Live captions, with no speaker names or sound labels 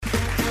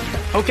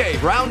Okay,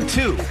 round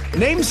 2.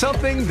 Name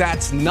something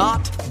that's not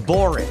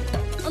boring.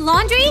 A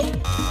laundry?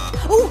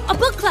 Ooh, a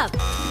book club.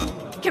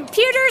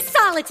 Computer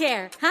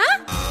solitaire,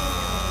 huh?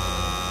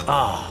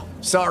 Ah,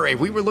 sorry,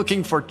 we were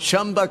looking for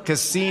Chumba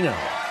Casino.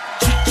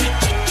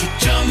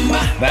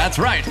 That's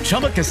right,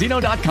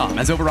 ChumbaCasino.com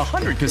has over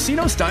 100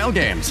 casino-style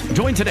games.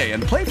 Join today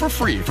and play for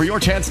free for your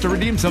chance to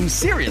redeem some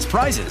serious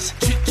prizes.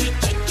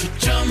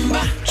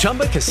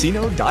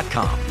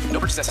 ChumbaCasino.com. No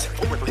purchase necessary.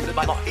 Void where prohibited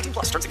by law. 18+.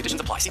 Terms and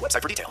conditions apply. See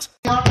website for details.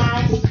 All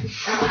rise.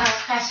 I'll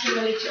ask Pastor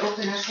Millie to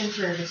open us in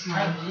prayer this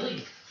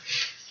morning.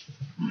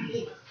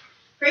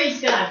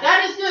 Praise God.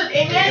 God is good.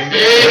 Amen?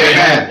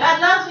 Amen. God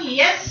loves me.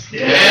 Yes?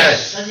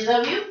 Yes. Does he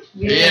love you?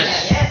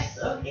 Yes. Yes.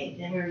 Okay,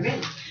 then we're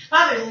ready.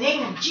 Father, in the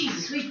name of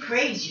Jesus, we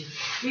praise you.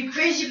 We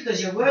praise you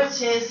because your word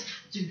says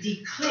to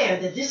declare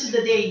that this is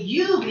the day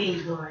you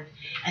made, Lord.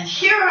 And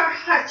hear our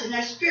hearts and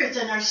our spirits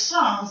and our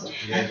songs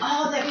and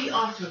all that we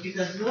offer.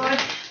 Because, Lord,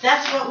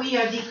 that's what we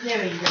are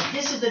declaring. That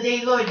this is the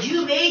day, Lord,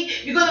 you made.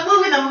 You're going to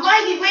move in a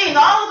mighty way in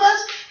all of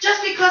us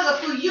just because of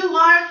who you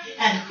are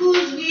and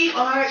whose we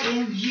are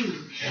in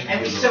you.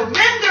 And we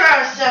surrender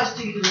ourselves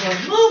to you, Lord.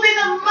 Move in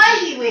a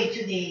mighty way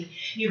today.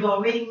 You've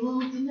already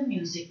moved in the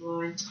music,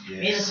 Lord.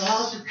 Made us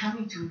all to come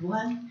into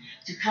one,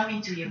 to come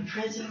into your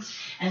presence.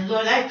 And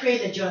Lord, I pray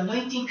that your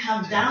anointing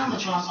comes down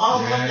upon all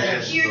of us that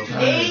are here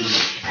today,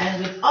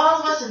 and with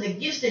all of us and the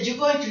gifts that you're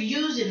going to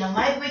use in a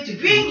mighty way to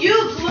bring you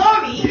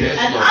glory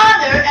and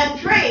honor and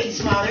praise,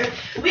 Father.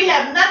 We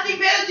have nothing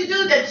better to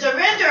do than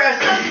surrender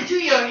ourselves into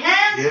your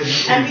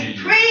hands, and we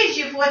praise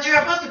you for what you're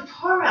about to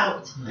pour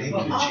out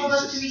for all of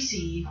us to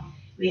receive.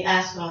 We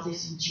ask all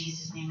this in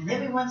Jesus' name. And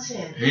everyone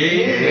said,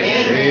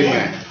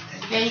 Amen.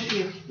 Thank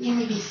you. You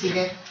may be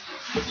seated.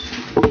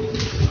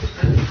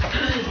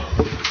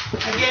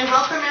 Again,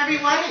 welcome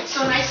everyone. It's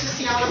so nice to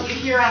see all of you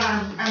here on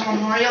a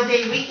Memorial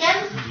Day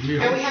weekend.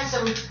 And we have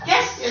some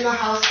guests in the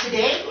house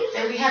today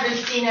that we haven't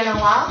seen in a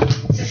while.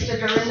 Sister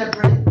Dorinda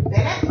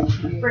Burnett. And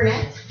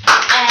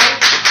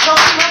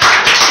welcome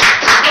home.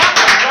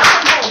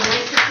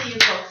 Nice to see you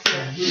folks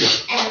here.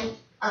 And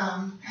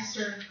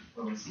Pastor,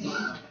 what was his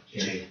name?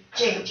 Jay.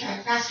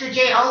 Pastor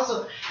Jay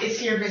also is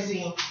here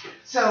visiting.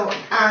 So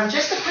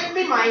just a quick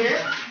reminder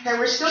that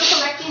we're still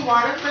collecting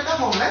water for the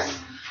homeless.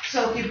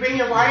 So if you bring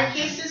your water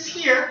cases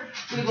here,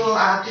 we will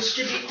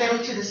distribute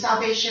them to the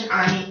Salvation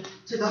Army,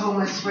 to the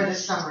homeless for the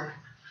summer.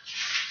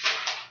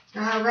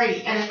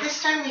 Alrighty, and at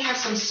this time we have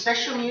some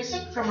special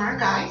music from our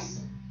guys.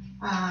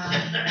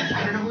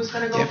 I don't know who's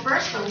going to go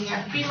first, but we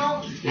have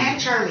Primo and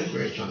Charlie.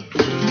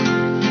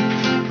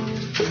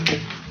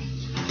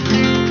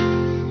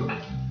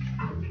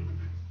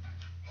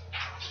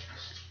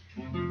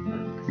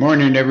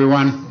 Morning,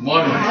 everyone.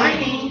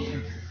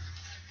 Morning.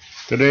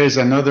 Today is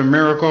another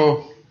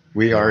miracle.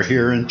 We are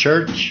here in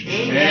church.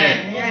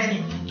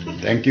 Amen.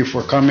 Thank you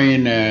for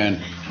coming, and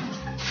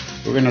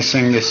we're going to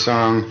sing this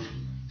song.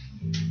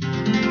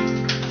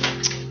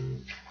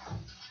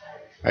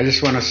 I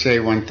just want to say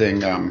one thing.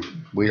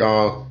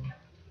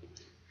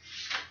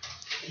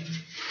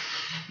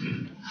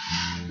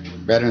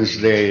 Veterans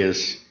Day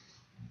is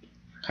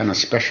kind of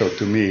special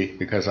to me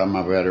because I'm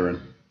a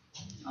veteran.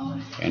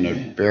 And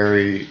it's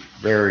very,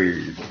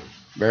 very,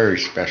 very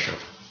special.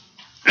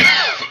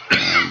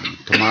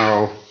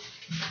 Tomorrow,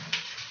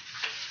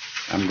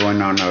 I'm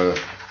going on a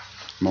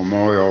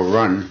memorial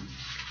run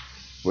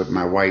with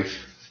my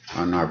wife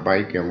on our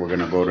bike, and we're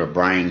going to go to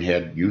Bryan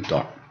Head,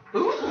 Utah.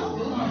 Ooh,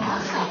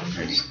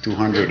 awesome. It's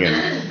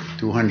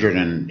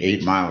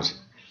 208 miles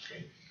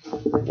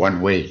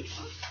one way.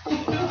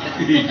 On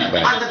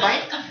the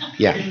bike?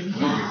 Yeah.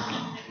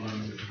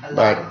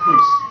 But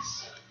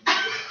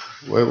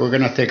we're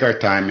going to take our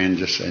time and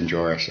just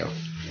enjoy ourselves.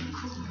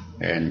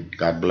 And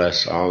God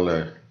bless all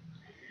the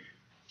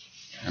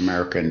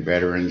American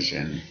veterans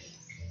and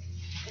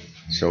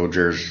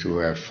soldiers who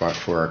have fought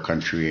for our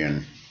country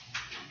and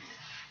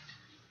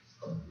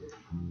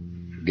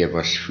give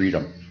us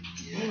freedom.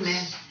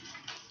 Amen.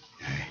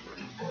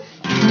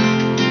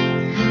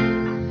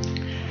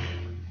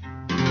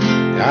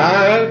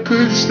 I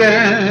could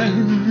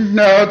stand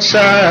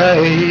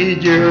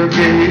outside your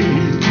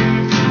gate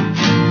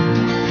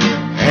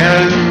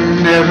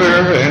and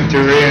never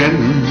enter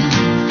in.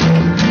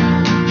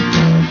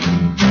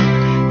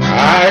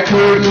 I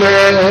could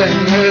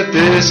let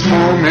this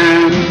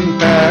moment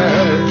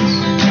pass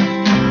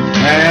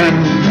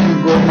and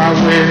go my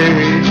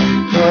way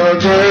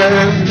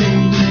again.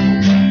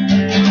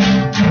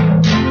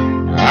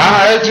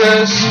 I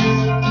just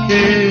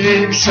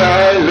keep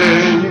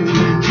silent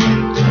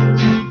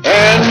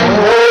and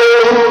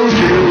hold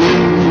you,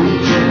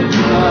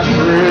 I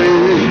pray,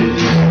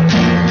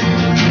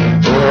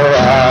 for I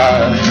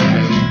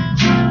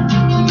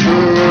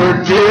could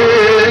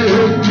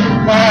give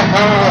my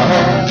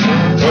heart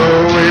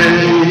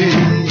away.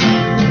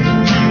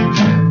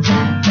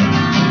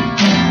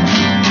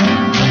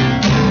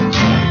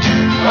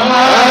 I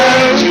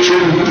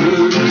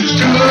choose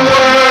to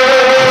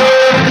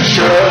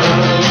worship.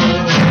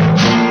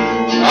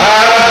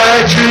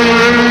 I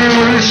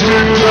choose to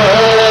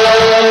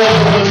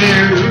love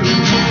you.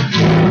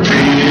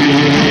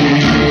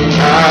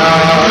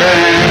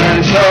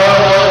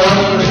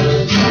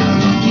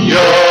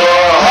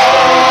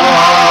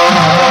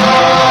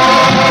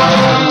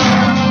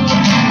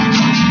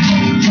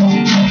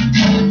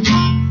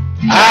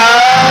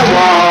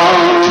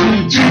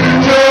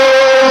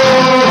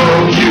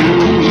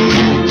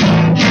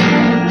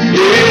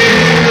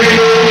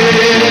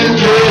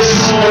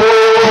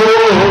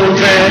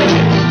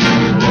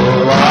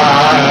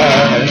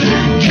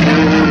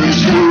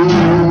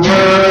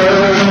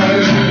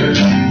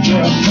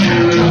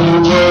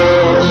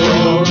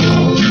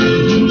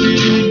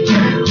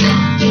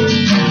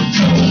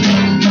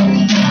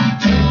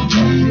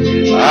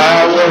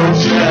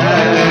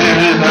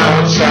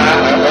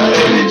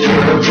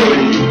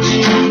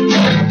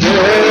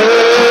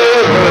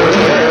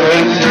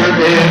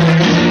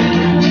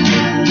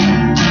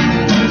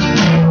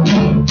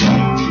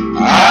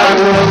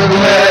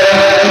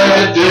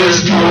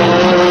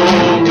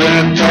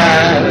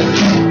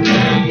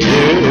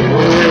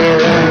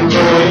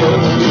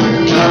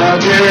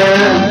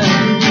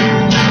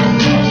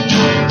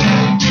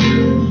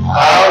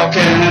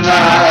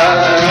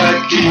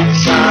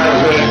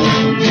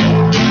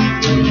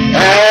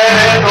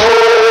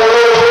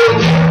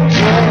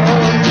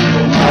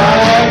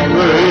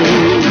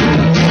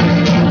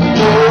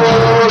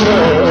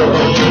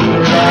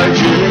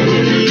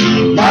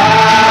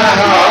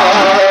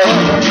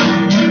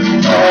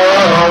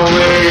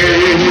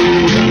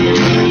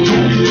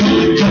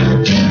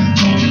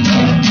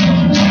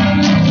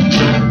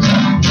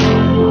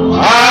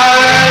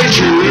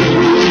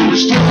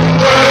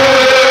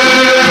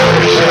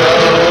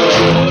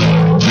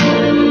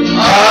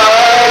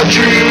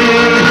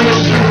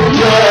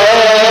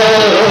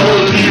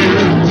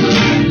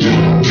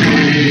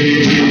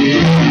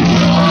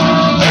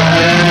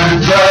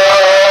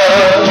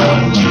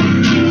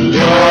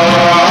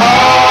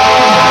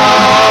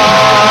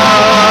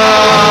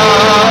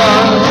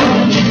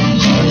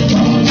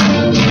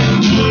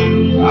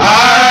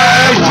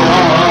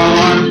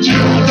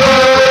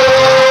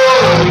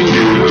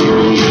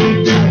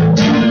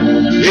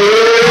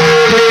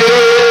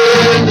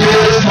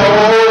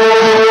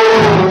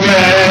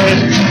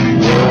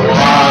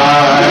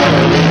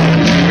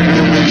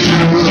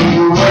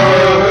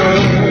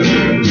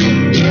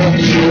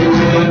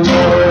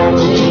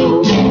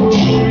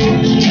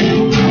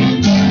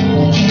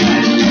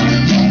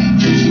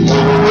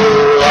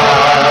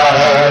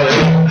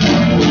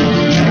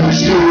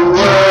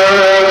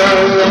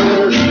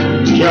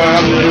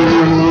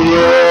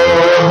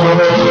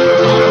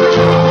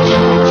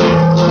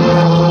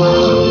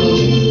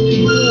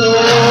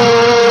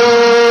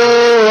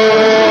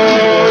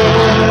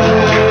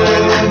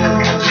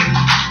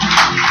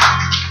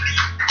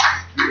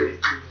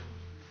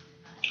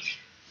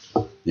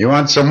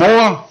 want some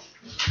more?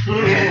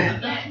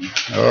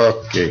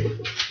 Okay.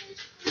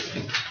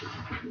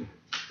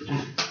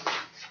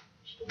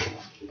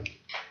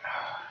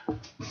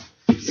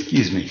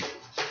 Excuse me.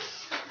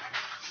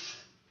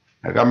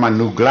 I got my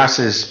new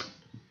glasses.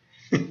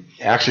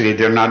 Actually,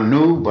 they're not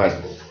new,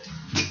 but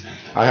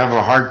I have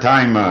a hard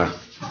time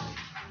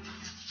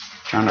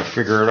trying to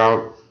figure it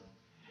out.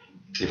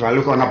 If I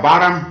look on the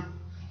bottom,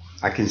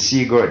 I can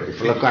see good.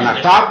 If I look on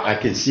the top, I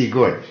can see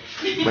good.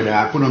 But if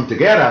I put them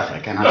together, I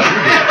cannot see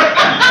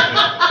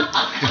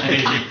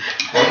good.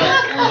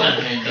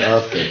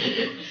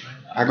 Okay.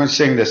 I'm going to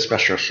sing this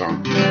special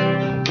song.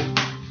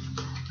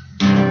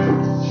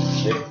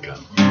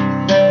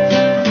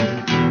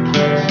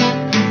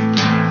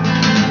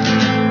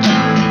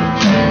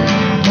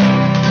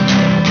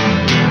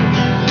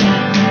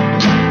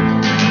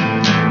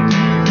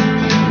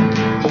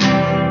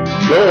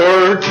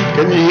 Lord,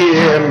 can you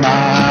hear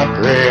my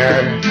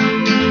prayer?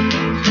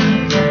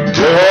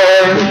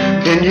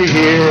 Lord, can you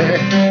hear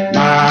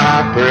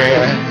my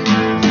prayer?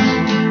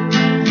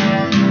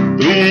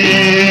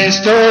 Please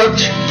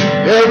touch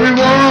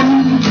everyone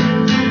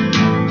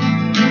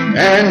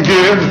and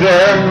give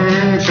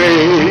them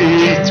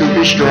faith to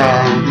be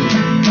strong.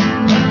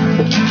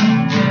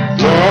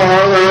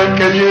 Lord,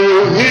 can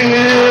you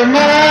hear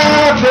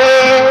my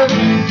prayer?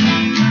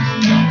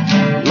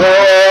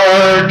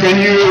 Lord, can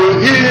you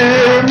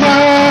hear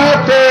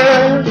my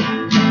prayer?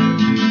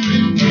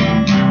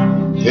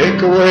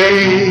 Take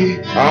away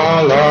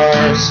all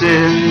our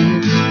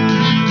sins.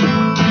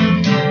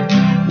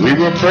 We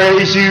will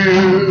praise you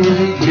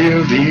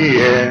till the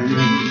end.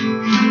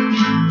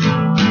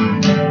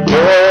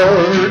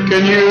 Lord,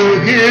 can you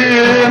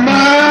hear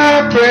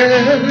my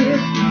prayer?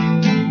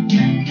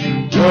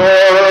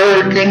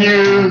 Lord, can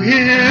you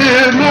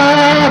hear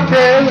my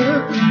prayer?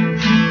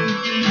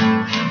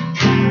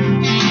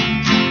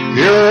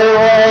 You're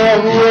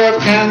all who have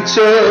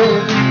cancer.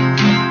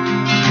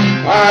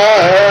 I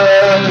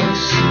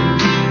ask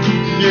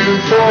you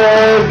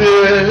for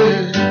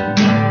this.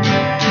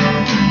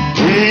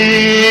 We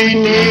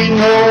need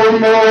no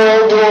more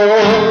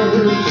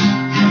wars,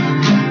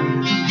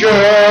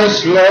 just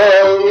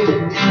love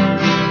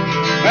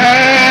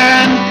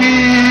and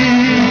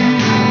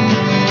peace.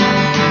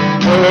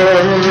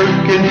 Lord,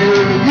 can you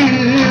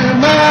hear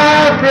my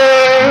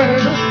prayer?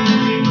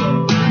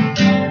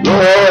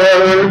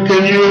 Lord,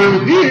 can you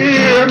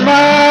hear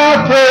my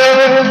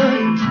prayer?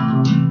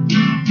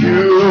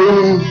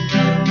 You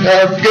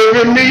have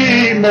given me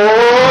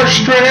more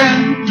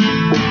strength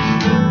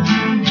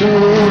to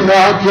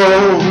not go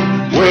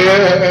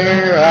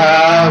where I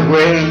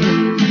went.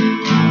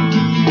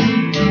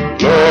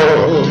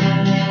 Lord,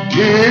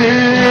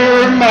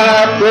 hear my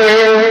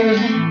prayer.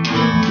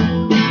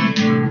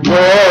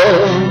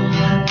 Lord,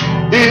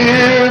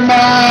 hear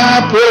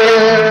my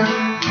prayer.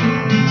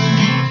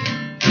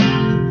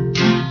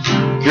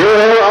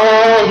 You're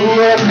all who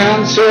have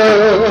cancer.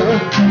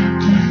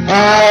 I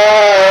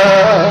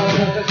ask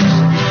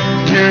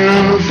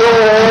you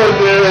for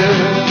this.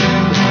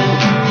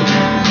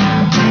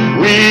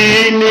 We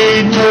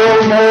need no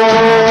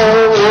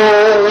more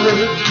wars,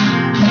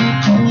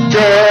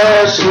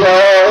 just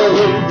love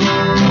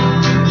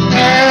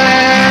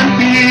and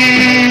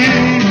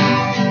peace.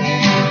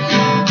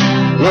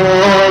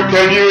 Lord,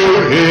 can you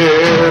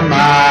hear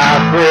my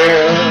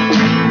prayer?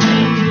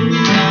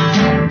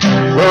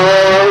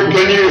 Lord,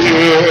 can you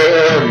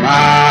hear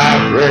my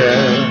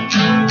prayer?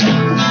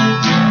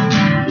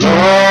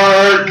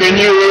 Lord, can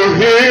you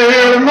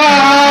hear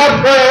my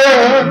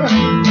prayer?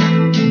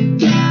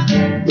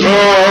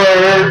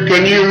 Lord,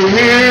 can you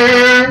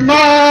hear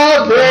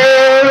my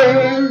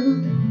prayer?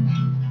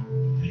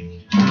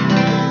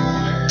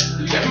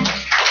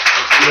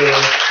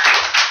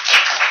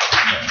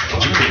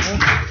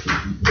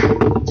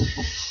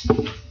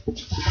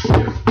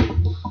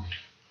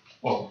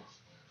 Oh.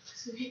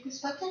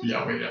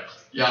 Yeah, wait up.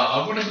 Yeah,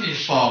 I'm going to sing a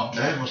song. I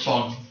have a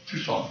song, two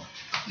songs.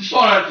 This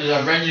song is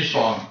a brand new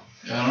song.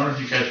 I don't know if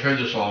you guys heard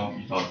the song.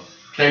 It's called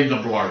Claim the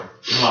Blood.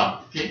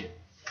 Okay?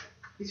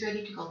 He's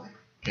ready to go.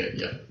 Okay,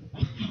 yeah.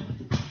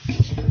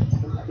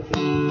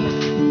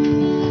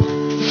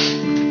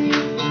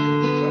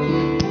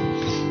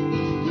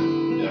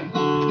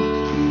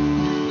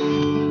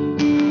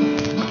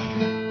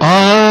 I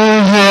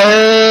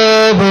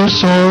have a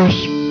source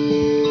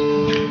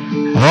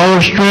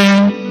of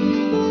strength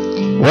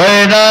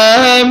when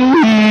I'm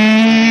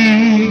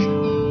weak.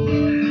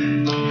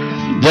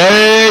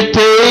 They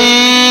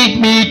take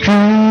me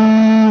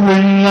through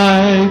when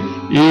life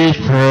is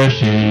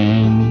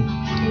pressing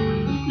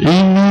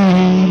in me.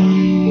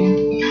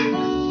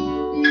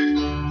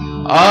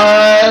 I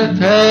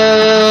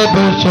have a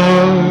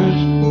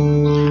source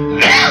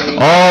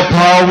of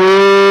power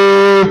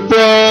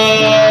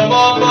from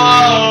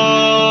above.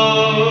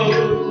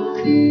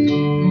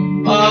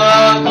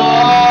 I'm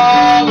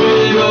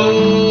covered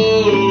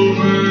over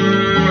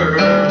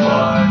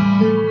by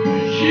the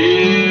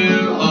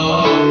shield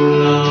of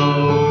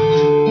love.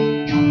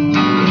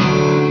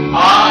 I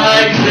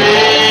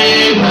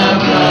claim the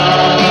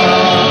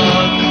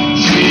blood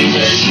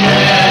Jesus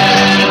shed.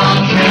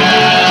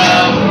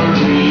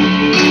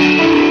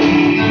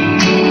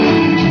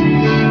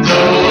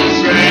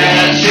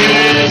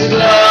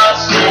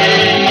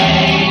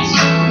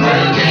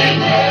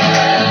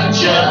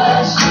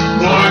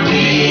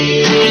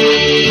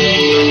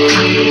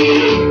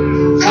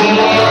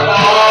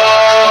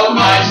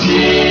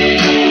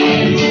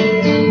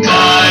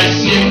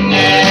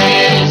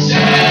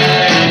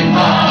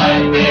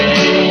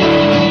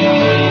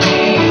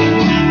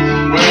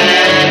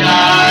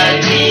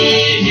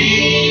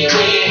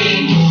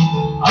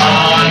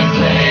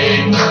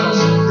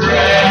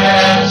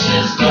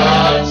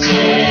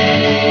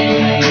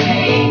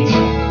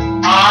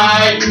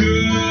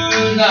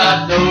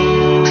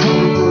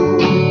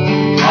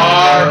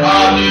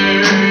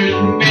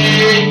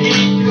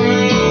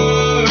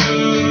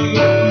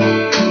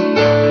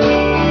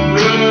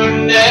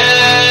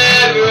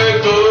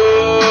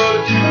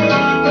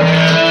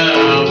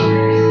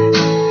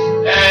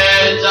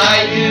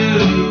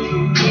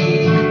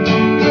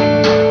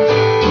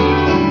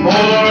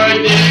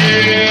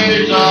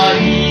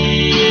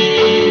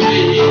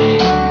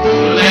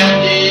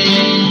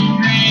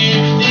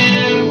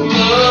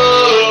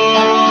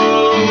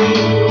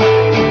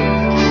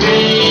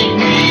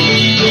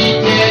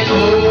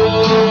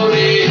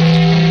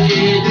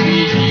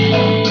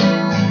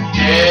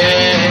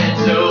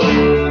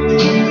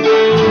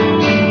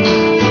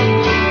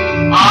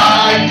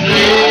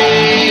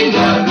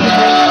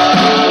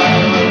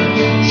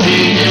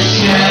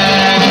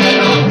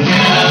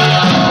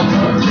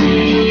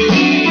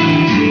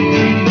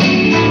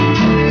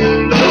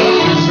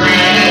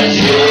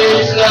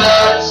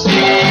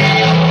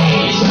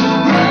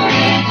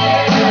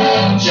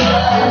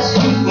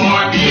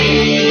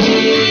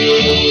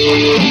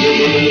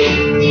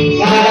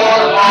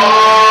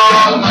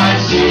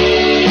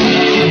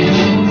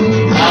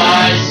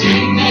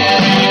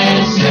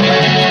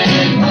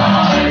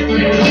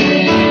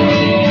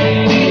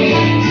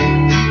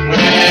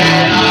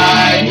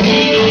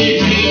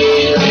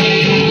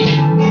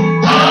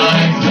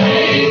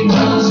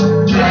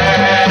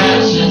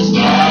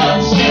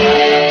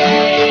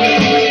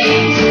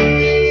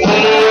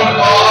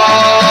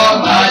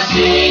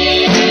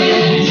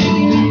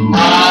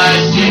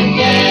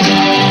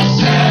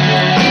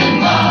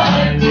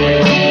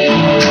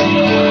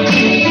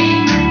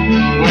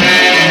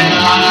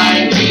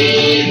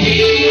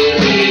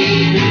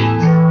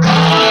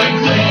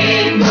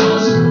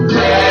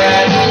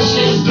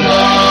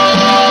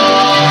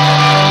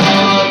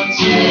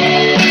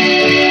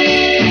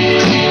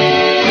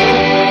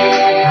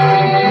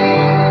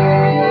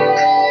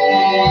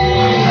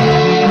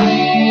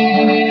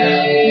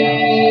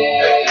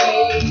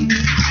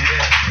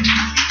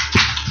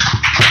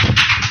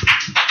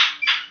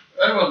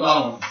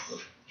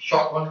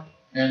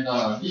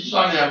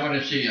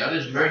 sing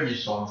this Randy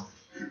song.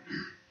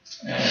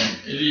 And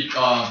it is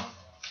a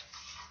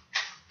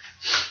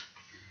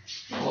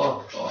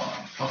lot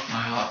of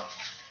my heart.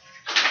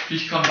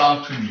 Please come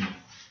down to me.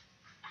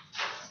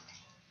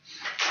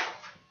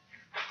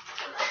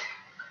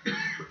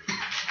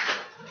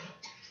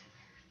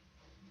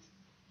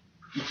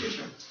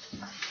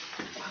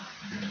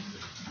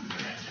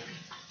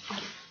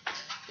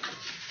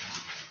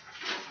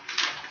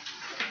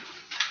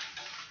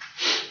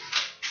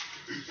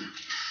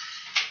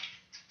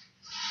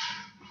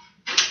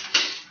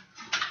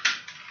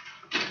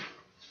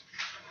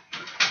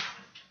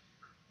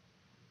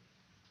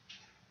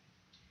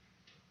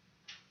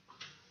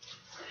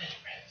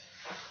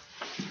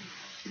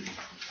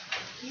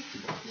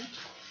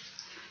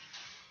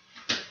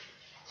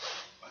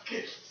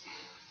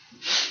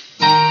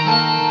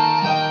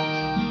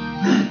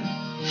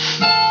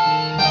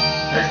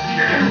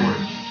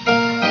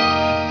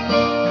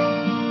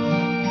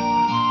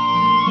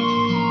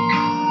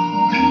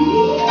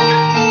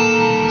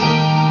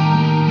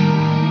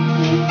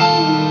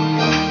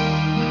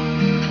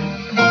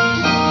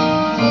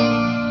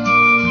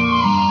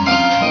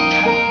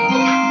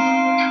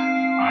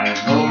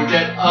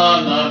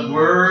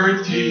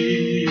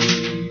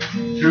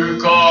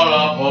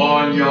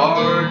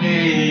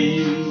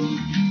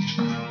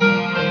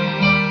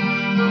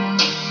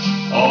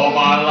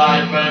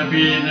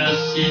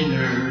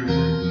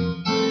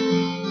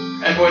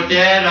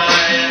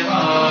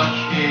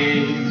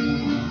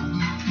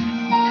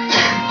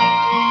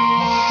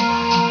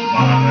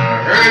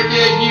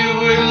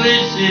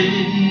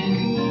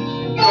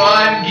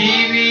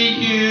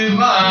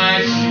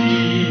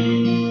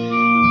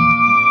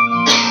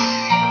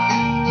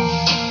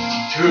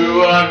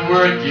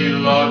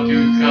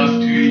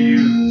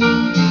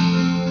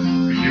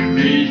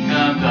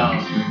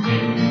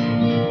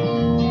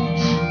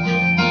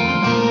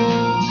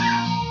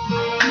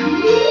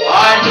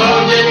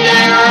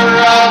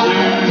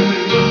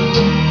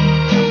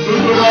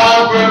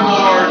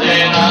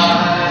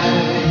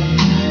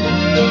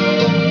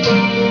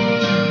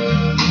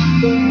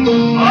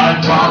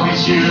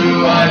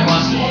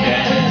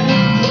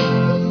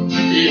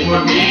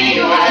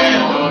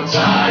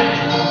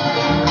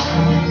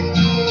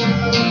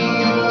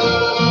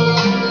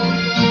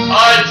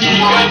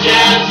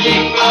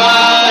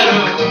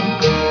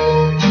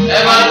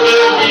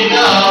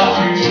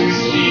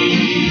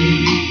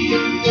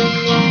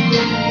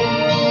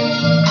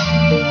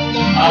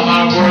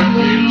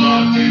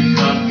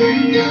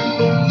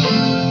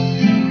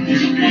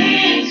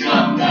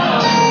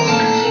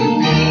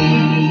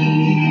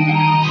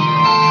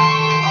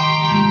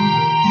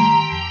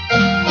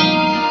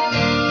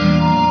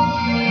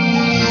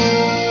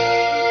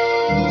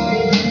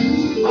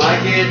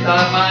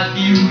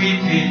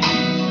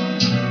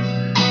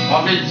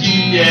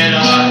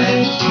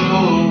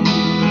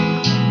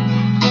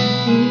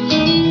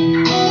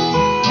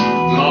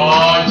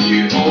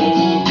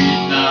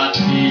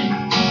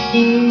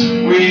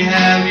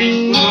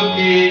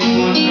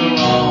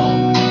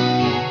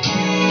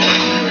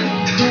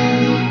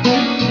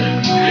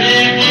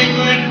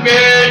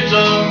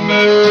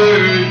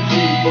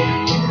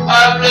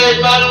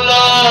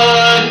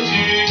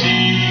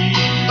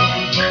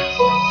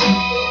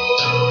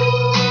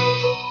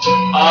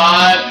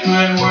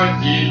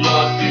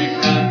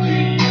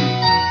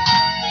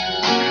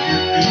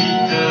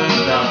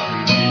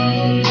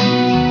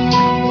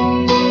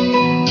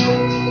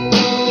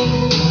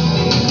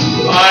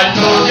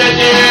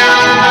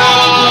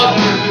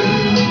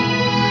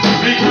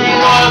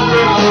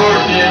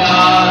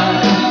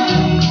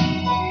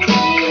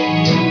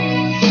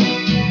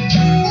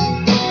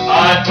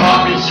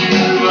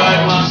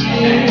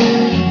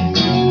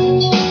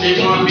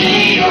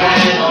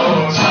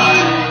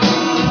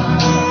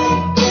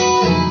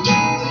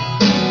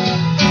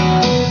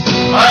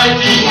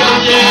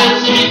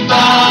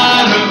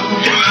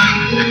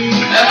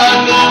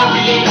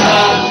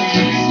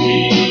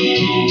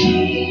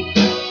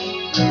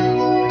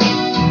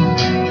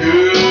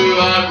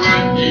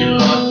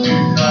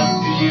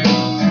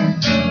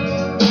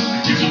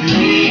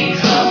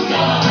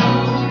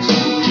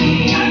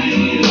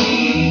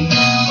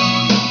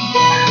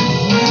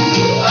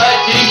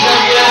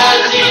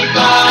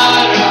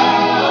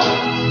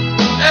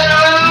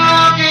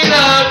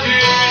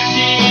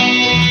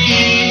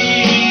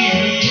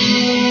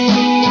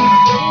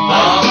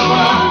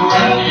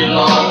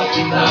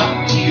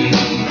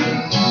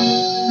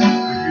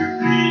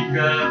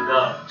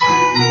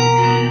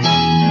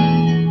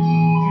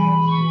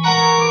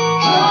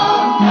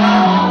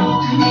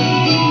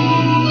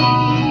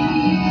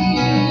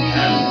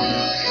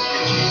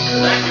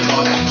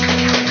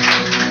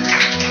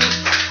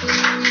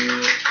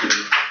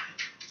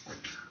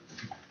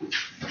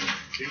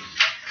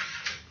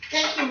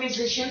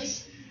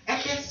 Musicians.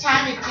 At this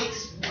time, it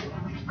takes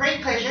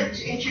great pleasure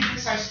to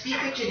introduce our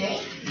speaker today.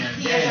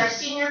 He is our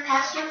senior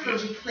pastor for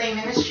Reflame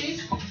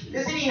Ministries,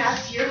 visiting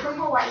us here from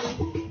Hawaii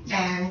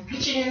and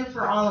pitching in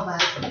for all of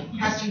us,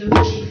 Pastor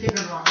Luigi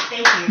Figueroa.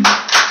 Thank you.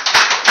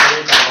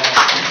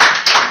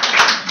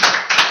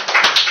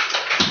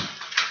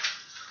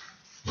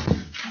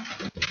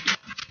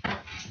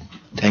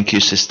 Thank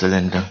you, Sister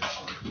Linda.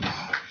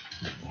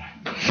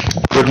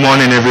 Good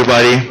morning,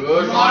 everybody.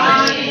 Good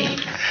morning.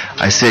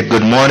 I said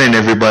good morning,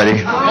 everybody.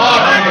 Good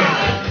morning.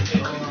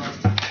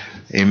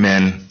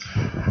 Amen.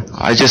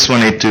 I just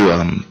wanted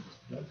to,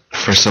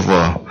 first of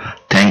all,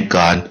 thank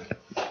God.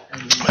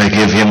 I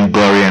give Him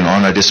glory and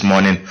honor this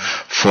morning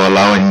for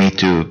allowing me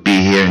to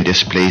be here in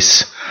this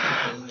place.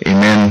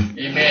 Amen.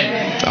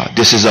 Amen.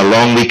 This is a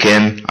long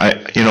weekend.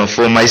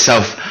 For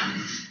myself,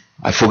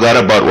 I forgot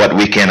about what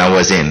weekend I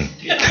was in.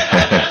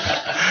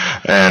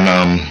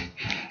 And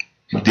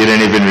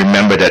didn't even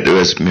remember that it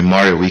was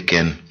Memorial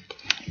Weekend.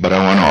 But I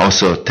want to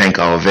also thank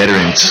our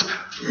veterans,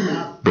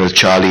 Brother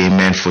Charlie,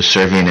 amen, for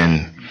serving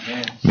and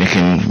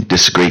making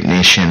this great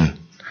nation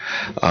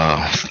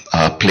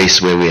a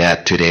place where we're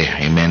at today.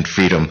 Amen.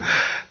 Freedom.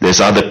 There's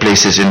other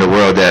places in the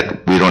world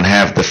that we don't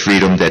have the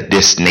freedom that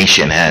this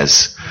nation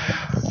has.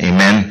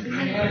 Amen.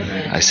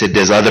 I said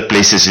there's other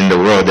places in the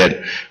world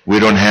that we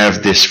don't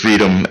have this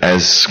freedom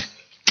as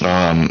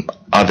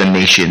other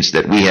nations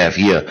that we have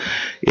here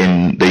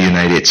in the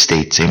United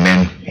States.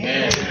 Amen.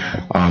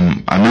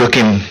 I'm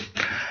looking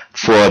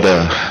for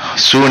the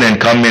soon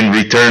and coming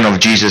return of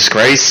Jesus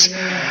Christ.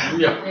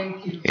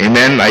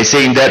 Amen. I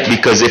say that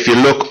because if you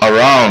look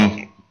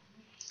around,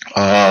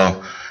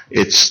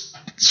 it's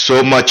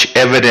so much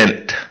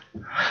evident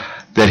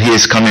that He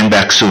is coming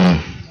back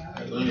soon.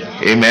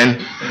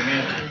 Amen.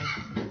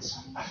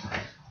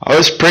 I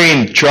was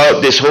praying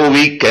throughout this whole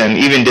week and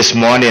even this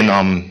morning.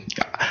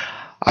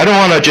 I don't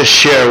want to just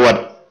share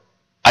what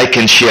I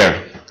can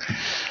share,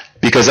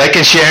 because I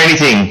can share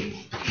anything.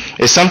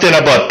 It's something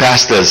about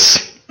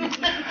pastors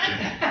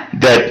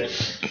that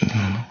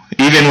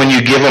even when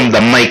you give them the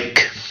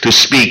mic to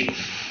speak,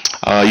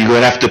 you're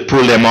going to have to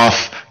pull them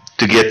off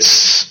to get,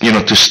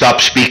 to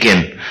stop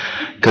speaking,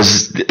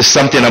 because it's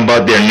something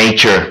about their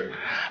nature.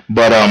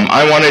 But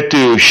I wanted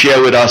to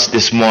share with us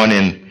this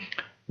morning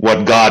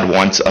what God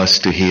wants us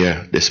to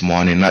hear this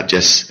morning, not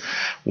just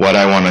what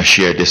I want to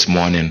share this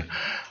morning.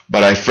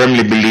 But I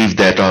firmly believe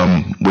that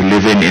we're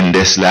living in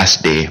this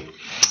last day.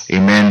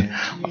 Amen.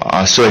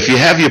 So if you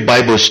have your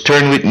Bibles,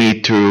 turn with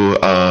me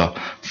to,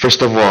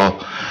 first of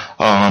all,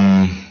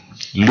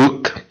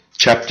 Luke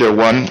chapter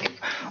 1.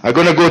 I'm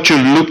going to go to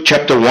Luke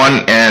chapter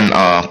 1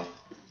 and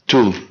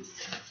 2.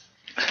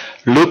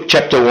 Luke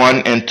chapter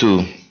 1 and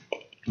 2.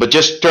 But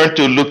just turn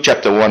to Luke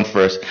chapter 1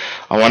 first.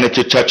 I wanted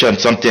to touch on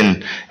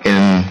something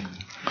in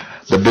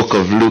the book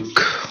of Luke.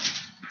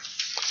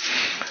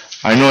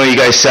 I know you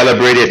guys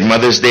celebrated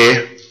Mother's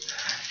Day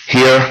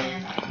here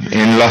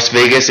in Las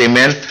Vegas.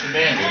 Amen.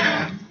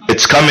 Amen.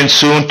 It's coming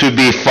soon to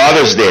be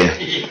Father's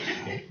Day.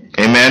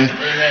 Amen.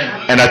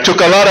 Amen. And I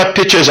took a lot of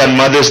pictures on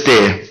Mother's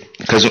Day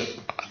because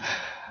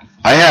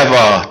I have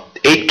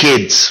 8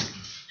 kids.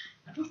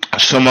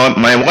 So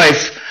my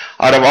wife,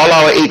 out of all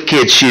our 8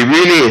 kids, she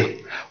really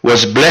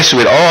was blessed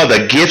with all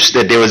the gifts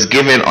that they was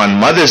given on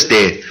Mother's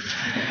Day.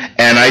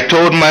 And I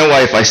told my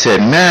wife, I said,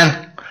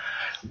 man,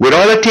 with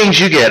all the things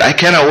you get, I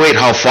cannot wait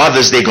how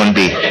Father's Day gonna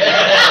be.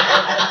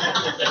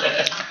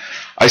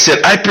 I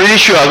said, I'm pretty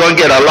sure I'm gonna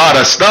get a lot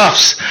of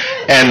stuffs.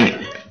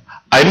 And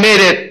I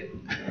made it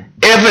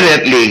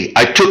evidently,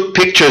 I took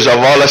pictures of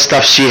all the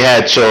stuff she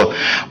had. So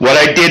what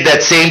I did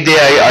that same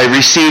day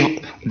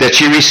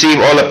she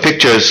received all the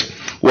pictures,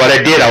 what I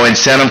did, I went and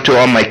sent them to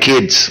all my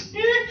kids.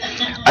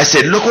 I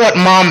said, look what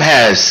Mom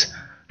has.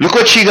 Look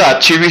what she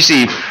got. She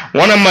received.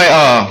 One of my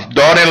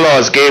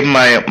daughter-in-laws gave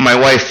my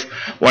wife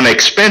one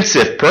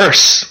expensive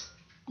purse.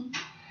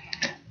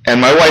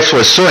 And my wife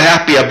was so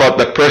happy about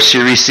the purse she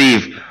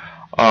received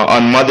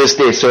on Mother's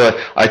Day. So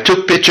I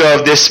took picture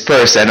of this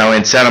purse and I went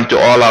and sent them to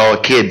all our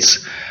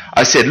kids.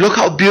 I said, look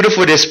how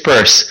beautiful this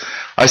purse.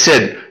 I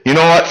said, you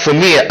know what? For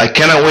me, I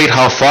cannot wait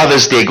how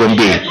Father's Day going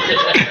to be.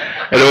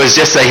 And it was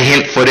just a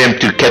hint for them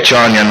to catch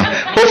on. And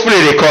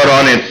hopefully they caught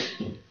on it.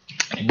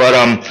 But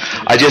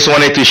I just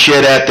wanted to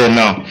share that, and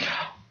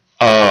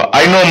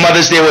I know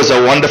Mother's Day was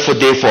a wonderful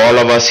day for all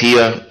of us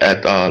here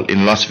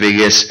in Las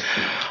Vegas.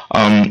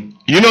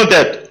 You know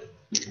that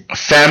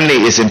family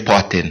is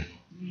important.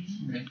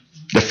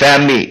 The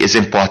family is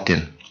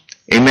important.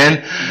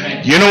 Amen?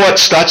 Amen. You know what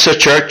starts a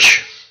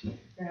church?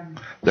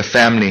 The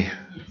family.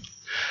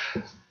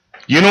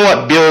 You know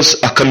what builds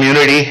a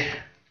community?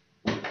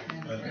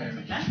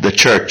 The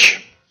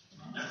church.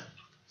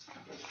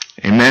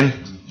 Amen?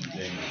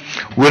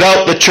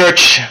 Without the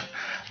church,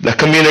 the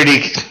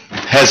community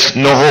has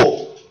no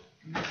hope.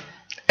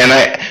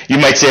 And you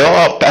might say,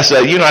 oh,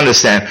 Pastor, you don't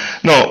understand.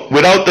 No,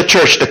 without the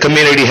church, the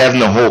community has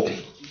no hope.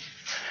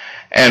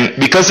 And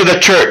because of the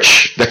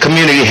church, the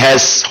community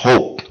has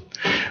hope.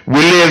 We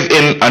live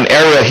in an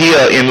area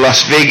here in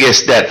Las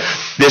Vegas that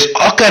there's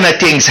all kind of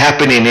things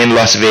happening in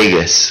Las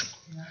Vegas.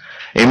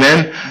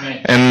 Amen?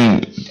 Amen.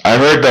 And I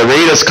heard the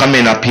Raiders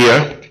coming up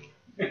here.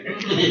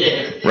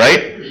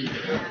 Right?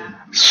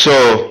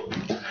 So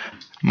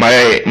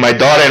my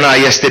daughter and I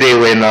yesterday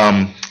went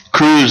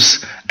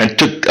cruise and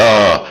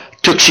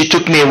she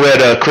took me where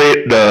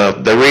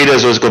the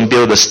Raiders was going to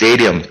build a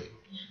stadium.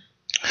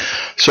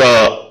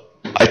 So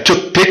I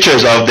took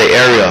pictures of the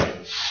area.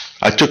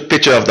 I took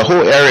picture of the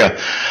whole area.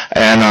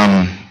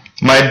 And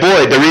my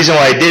boy, the reason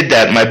why I did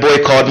that, my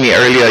boy called me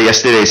earlier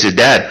yesterday. He said,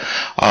 Dad,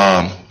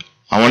 I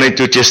wanted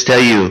to just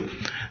tell you,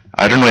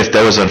 I don't know if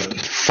that was a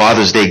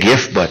Father's Day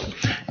gift, but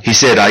he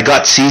said, I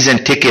got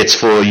season tickets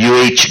for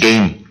UH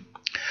game.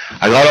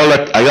 I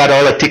got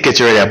all the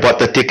tickets already. I bought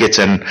the tickets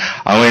and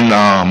I went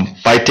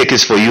buy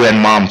tickets for you and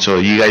Mom. So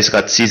you guys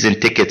got season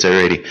tickets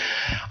already.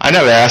 I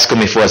never asked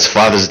him if it was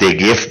Father's Day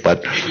gift,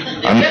 but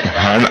I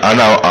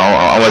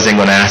wasn't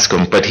going to ask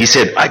him. But he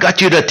said, I got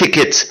you the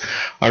tickets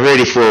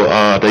already for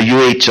the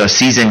UH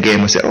season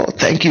game. I said, oh,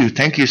 thank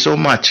you so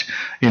much.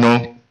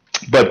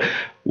 But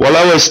while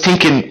I was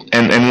thinking,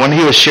 and when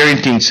he was sharing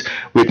things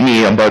with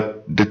me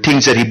about the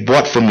things that he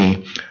bought for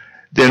me,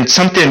 then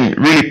something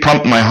really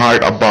prompted my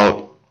heart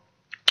about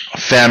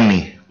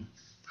family.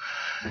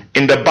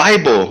 In the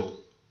Bible,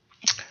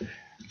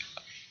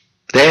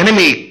 the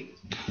enemy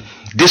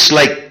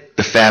disliked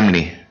the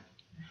family.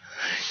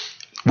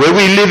 Where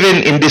we live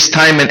in this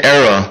time and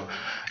era,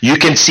 you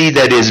can see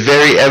that it is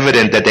very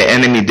evident that the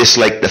enemy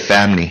disliked the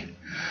family.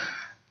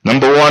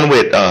 Number one,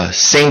 with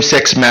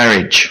same-sex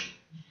marriage.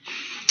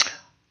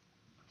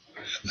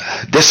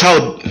 This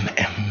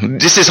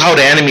is how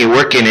the enemy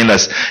working in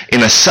us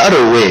in a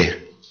subtle way.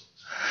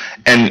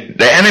 And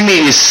the enemy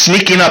is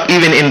sneaking up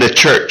even in the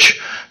church.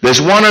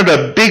 There's one of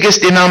the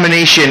biggest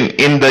denomination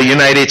in the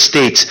United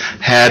States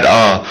has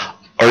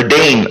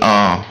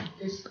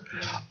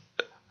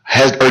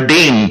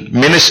ordained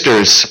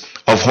ministers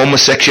of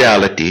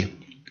homosexuality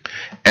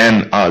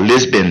and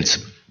lesbians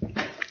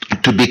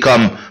to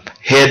become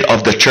head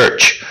of the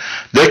church.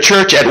 Their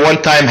church at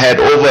one time had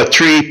over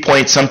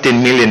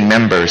 3-point-something million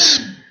members.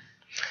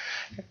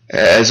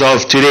 As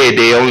of today,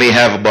 they only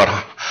have about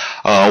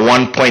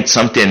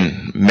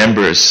 1-point-something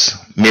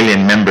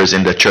million members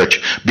in the church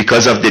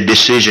because of the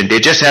decision. They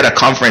just had a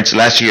conference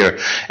last year,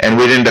 and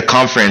within the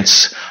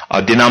conference,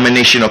 a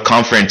denominational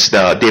conference,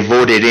 they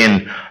voted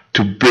in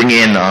to bring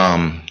in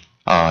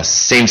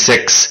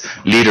same-sex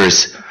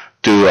leaders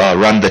to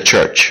run the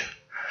church.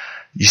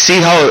 You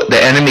see how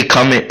the enemy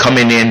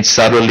coming in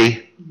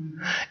subtly?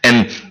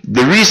 And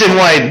the reason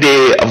why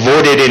they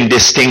voted in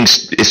these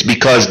things is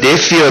because they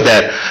feel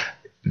that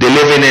they're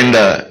living in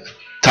the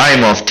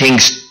time of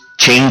things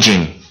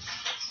changing.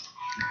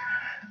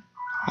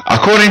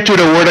 According to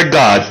the Word of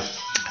God,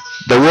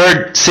 the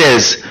Word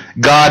says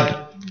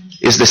God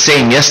is the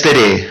same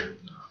yesterday,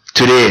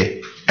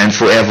 today, and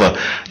forever.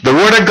 The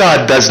Word of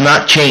God does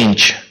not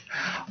change.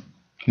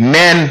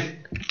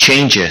 Man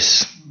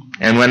changes.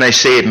 And when I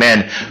say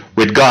man,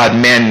 with God,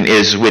 man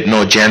is with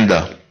no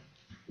gender.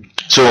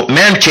 So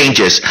man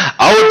changes.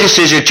 Our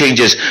decision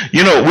changes.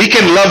 We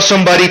can love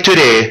somebody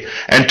today,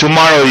 and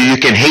tomorrow you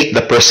can hate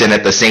the person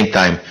at the same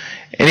time.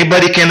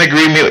 Anybody can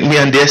agree with me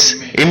on this?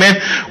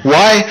 Amen?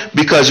 Why?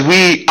 Because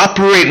we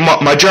operate,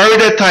 majority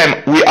of the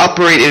time, we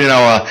operate in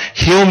our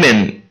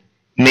human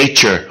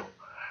nature,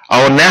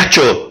 our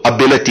natural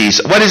abilities.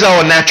 What is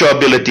our natural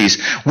abilities?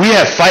 We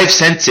have 5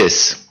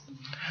 senses.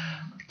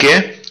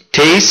 Okay?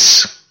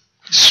 Taste,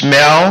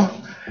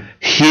 smell,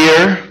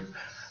 hear,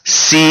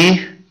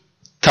 see,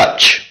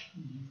 touch.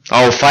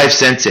 Our 5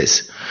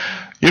 senses.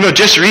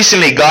 Just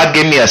recently God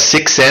gave me a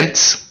 6th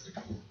sense.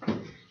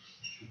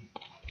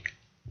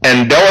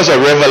 And that was a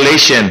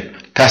revelation,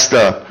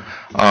 Pastor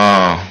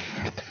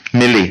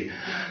Millie.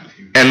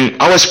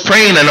 And I was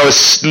praying and I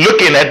was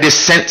looking at these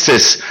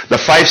senses, the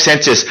 5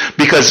 senses,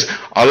 because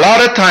a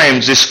lot of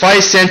times this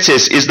 5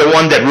 senses is the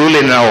one that rule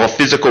in our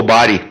physical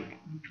body.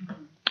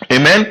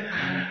 Amen?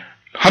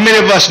 How many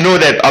of us know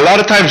that a lot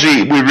of times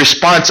we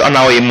respond on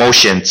our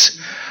emotions?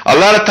 A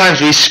lot of times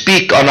we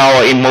speak on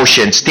our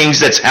emotions, things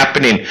that's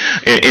happening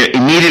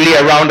immediately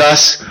around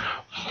us.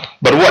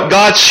 But what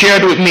God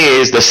shared with me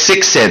is the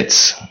 6th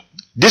sense.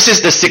 This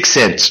is the 6th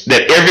sense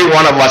that every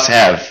one of us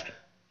have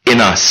in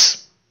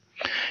us.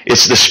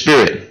 It's the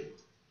Spirit.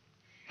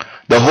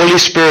 The Holy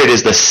Spirit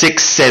is the 6th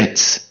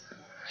sense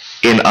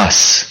in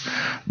us.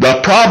 The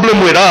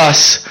problem with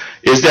us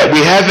is that we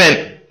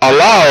haven't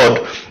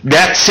allowed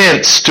that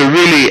sense to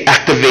really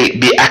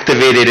be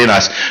activated in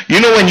us.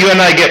 When you and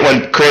I get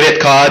one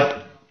credit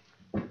card,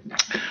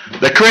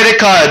 the credit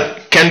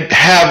card can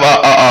have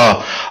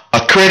a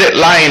credit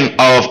line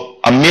of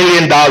 $1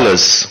 million.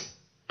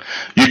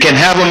 You can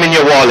have them in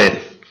your wallet.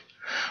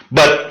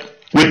 But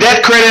with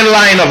that credit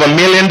line of $1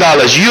 million,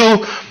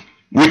 you,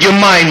 with your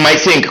mind, might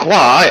think,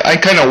 wow, I'm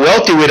kind of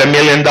wealthy with $1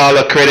 million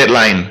credit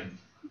line.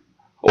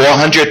 Or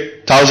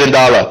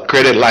 $100,000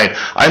 credit line.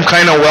 I'm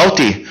kind of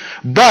wealthy.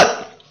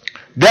 But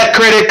that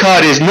credit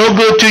card is no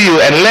good to you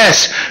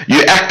unless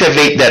you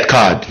activate that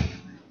card.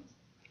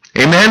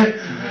 Amen?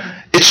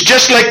 It's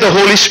just like the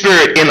Holy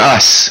Spirit in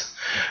us.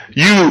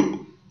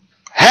 You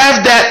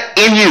have that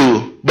in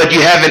you, but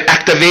you haven't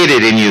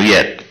activated in you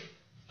yet.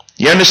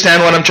 You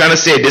understand what I'm trying to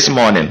say this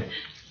morning?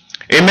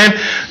 Amen?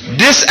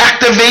 This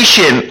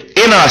activation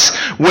in us,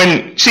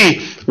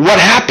 what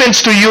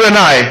happens to you and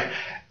I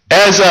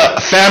as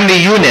a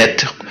family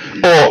unit,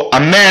 or a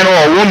man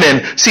or a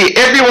woman,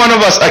 every one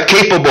of us are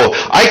capable.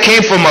 I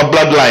came from a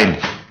bloodline.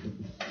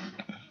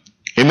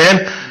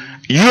 Amen?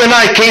 You and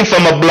I came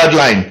from a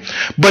bloodline.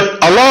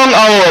 But along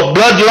our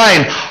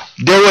bloodline,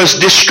 there was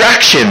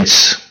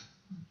distractions.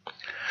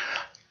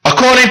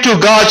 According to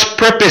God's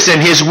purpose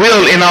and His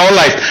will in our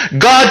life,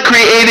 God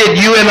created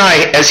you and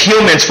I as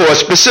humans for a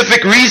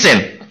specific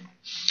reason.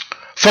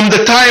 From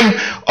the time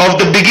of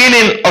the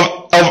beginning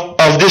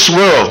of this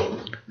world,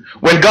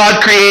 when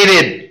God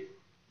created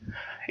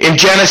in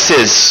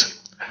Genesis,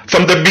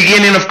 from the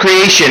beginning of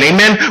creation,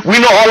 amen? We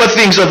know all the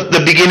things of the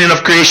beginning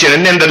of creation.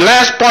 And then the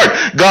last part,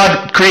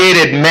 God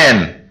created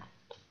man.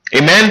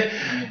 Amen?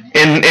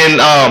 In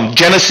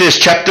Genesis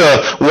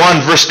chapter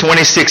 1 verse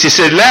 26, He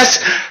said,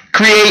 let's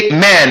create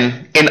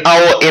man in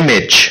our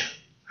image.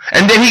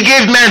 And then He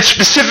gave man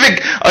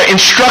specific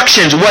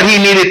instructions what he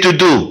needed to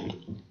do.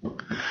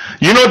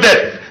 You know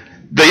that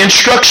the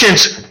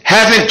instructions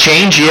haven't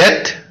changed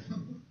yet?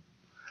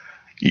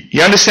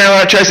 You understand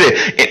what I'm trying to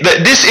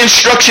say? These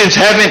instructions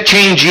haven't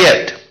changed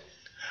yet.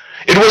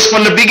 It was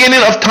from the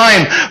beginning of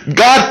time.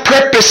 God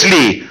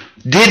purposely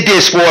did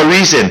this for a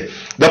reason.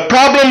 The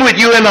problem with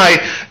you and I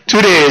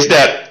today is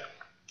that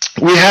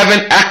we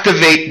haven't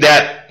activated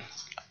that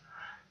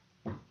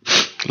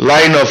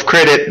line of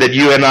credit that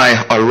you and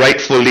I are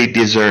rightfully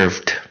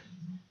deserved.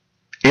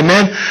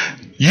 Amen?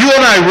 You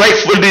and I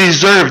rightfully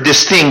deserve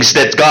these things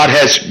that God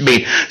has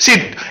made. See,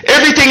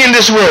 everything in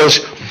this world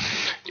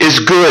is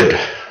good.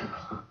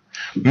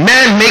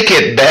 Man make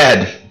it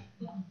bad.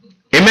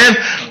 Amen?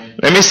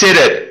 Let me say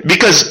that.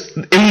 Because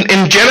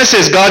in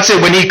Genesis, God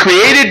said when He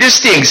created these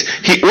things,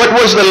 what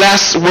was the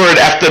last word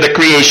after the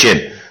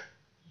creation?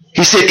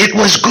 He said it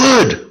was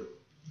good.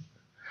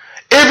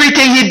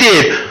 Everything He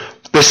did,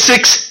 the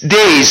 6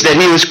 days that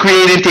He was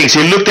creating things,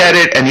 He looked at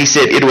it and He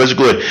said it was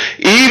good.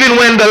 Even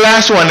when the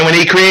last one, when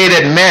He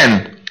created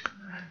man,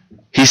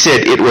 He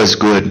said it was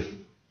good.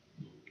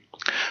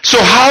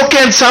 So how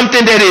can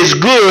something that is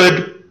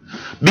good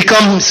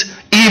becomes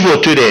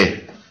evil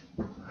today?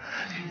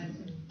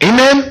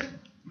 Amen?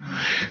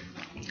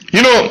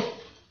 You know,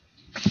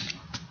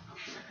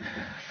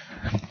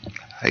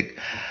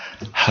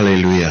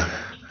 hallelujah.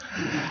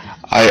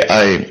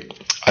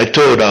 I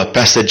told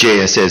Pastor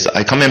Jay, I says,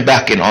 I'm coming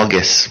back in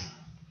August.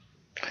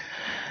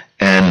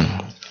 And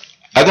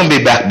I'm going to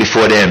be back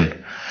before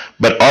then.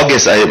 But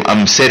August,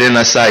 I'm setting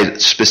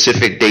aside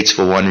specific dates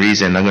for one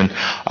reason. I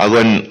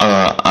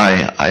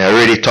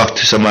already talked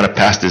to some other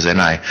pastors and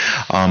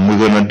we're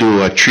going to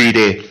do a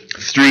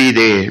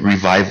three-day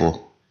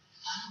revival.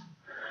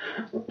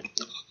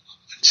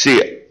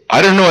 See,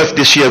 I don't know if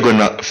this year going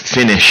to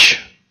finish.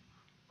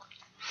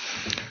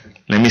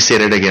 Let me say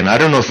that again. I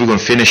don't know if we're going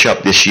to finish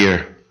up this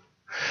year.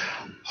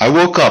 I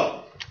woke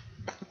up,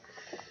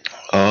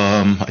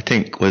 I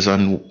think it was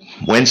on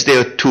Wednesday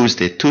or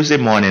Tuesday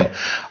morning.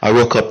 I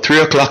woke up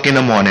 3 o'clock in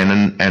the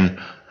morning and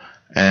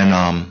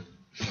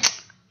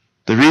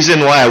the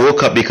reason why I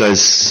woke up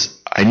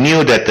because I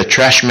knew that the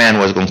trash man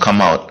was going to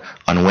come out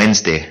on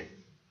Wednesday.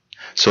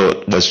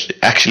 So it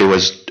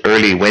was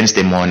early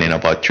Wednesday morning,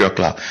 about 3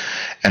 o'clock.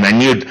 And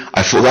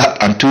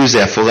on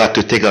Tuesday I forgot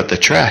to take out the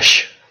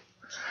trash.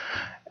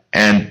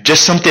 And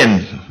just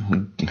something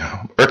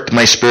irked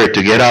my spirit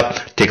to get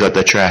up, take out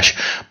the trash.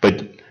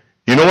 But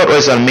you know what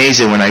was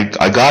amazing? When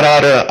I got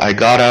out of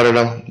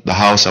the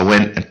house, I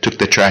went and took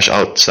the trash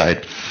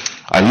outside.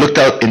 I looked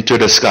out into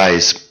the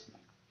skies.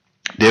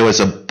 There was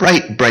a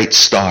bright, bright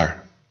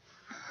star.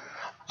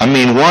 I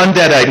mean, one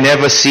that I'd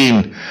never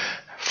seen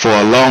for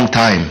a long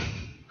time.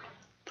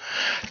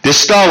 This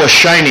star was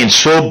shining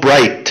so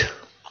bright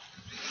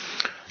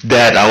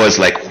that I was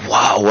like,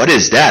 wow, what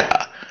is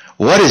that?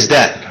 What is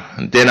that?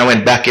 And then I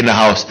went back in the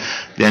house.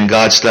 Then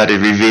God started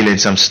revealing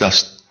some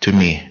stuff to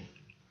me.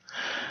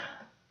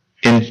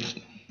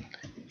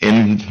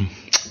 In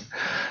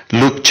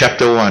Luke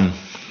chapter 1,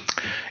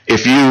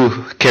 if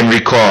you can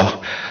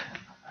recall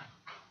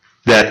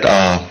that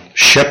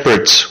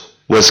shepherds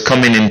was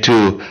coming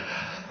into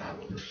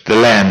the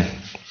land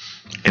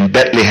in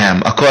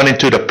Bethlehem, according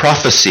to the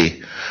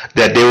prophecy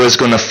that they was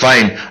going to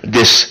find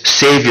this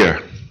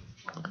Savior.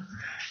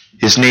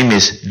 His name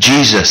is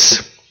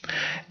Jesus.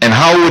 And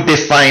how would they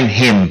find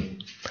Him?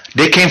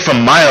 They came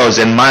from miles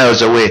and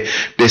miles away.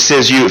 They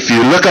says if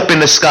you look up in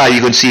the sky, you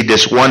can see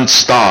this one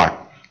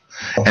star.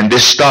 And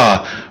this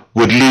star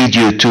would lead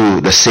you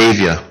to the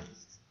Savior.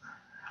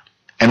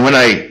 And when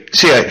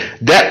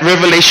that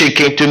revelation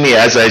came to me,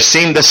 as I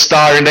seen the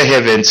star in the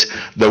heavens,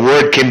 the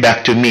word came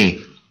back to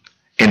me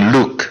in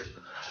Luke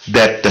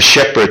that the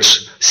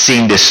shepherds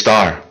seen this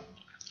star.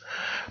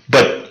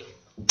 But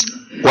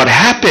what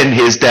happened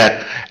is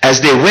that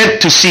as they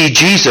went to see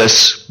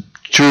Jesus,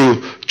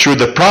 through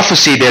the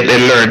prophecy that they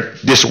learned,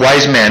 this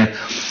wise man,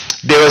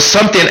 there was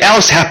something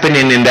else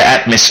happening in the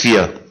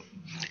atmosphere.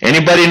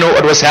 Anybody know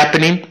what was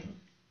happening?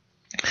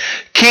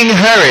 King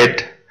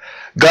Herod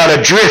got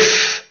a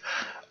drift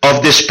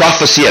of this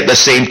prophecy at the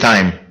same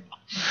time.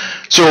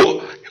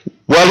 So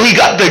while he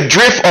got the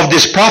drift of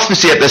this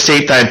prophecy at the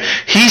same time,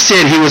 he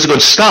said he was going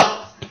to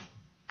stop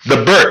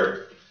the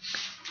birth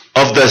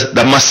of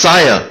the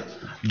Messiah,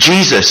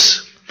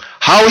 Jesus.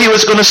 How he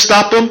was going to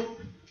stop him?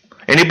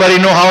 Anybody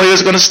know how he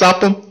was going to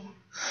stop him?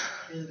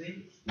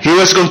 He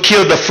was going to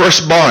kill the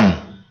firstborn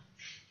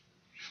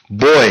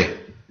boy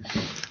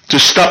to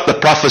stop the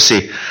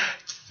prophecy.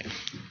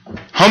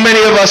 How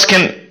many of us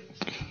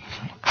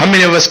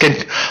can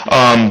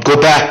go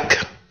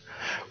back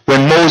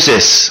when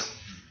Moses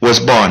was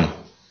born?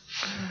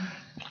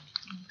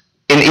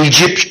 In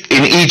Egypt,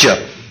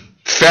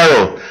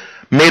 Pharaoh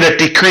made a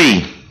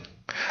decree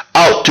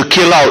to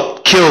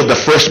kill the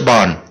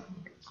firstborn.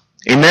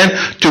 Amen?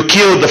 To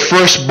kill the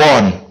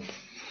firstborn.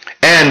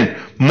 And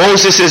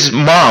Moses'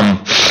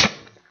 mom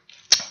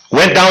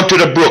went down to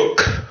the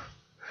brook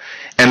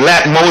and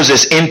let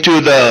Moses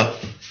into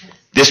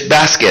this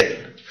basket.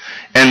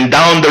 And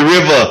down the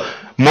river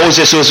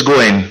Moses was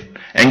going.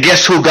 And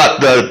guess who got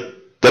the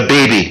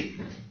baby?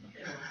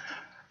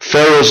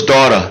 Pharaoh's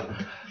daughter.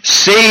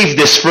 Saved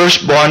this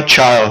firstborn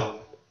child,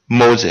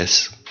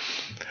 Moses.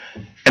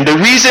 And the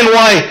reason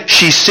why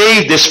she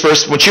saved this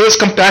when she was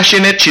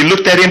compassionate, she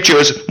looked at him, she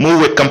was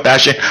moved with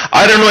compassion.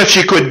 I don't know if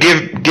she could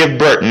give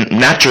birth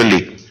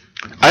naturally.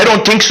 I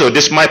don't think so.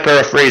 This is my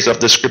paraphrase of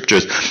the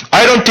scriptures.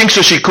 I don't think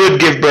so she could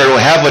give birth or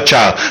have a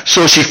child.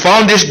 So she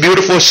found this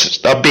beautiful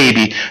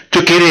baby,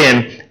 took it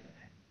in.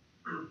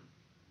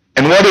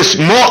 And what is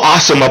more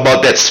awesome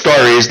about that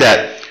story is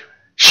that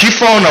she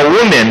found a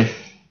woman,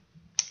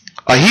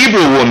 a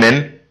Hebrew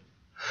woman,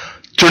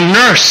 to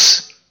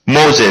nurse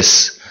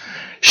Moses.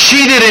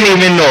 She didn't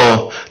even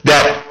know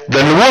that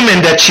the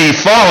woman that she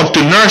found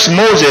to nurse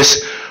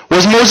Moses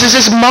was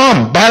Moses'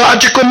 mom,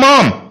 biological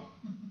mom.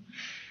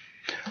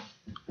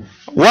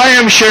 Why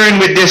I'm sharing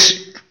with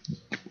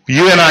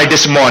you and I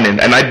this morning,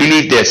 and I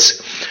believe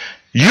this.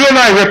 You and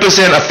I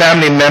represent a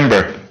family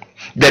member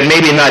that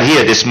maybe not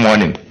here this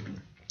morning.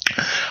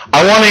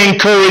 I want to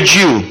encourage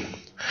you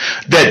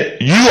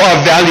that you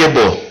are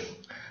valuable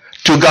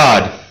to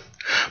God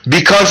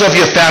because of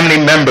your family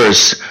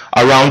members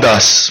around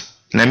us.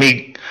 Let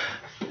me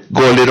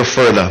go a little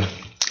further.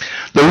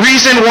 The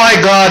reason why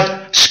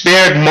God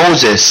spared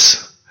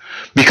Moses,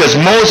 because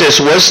Moses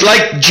was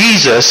like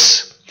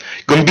Jesus,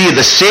 going to be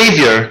the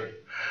savior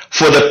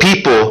for the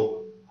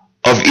people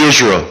of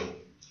Israel.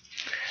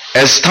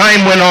 As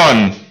time went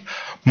on,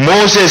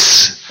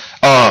 Moses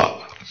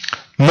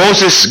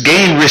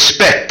gained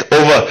respect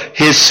over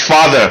his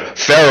father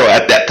Pharaoh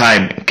at that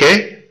time,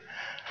 okay?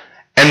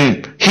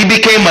 And he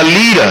became a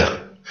leader.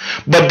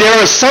 But there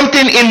was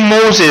something in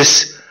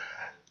Moses,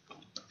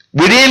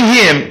 within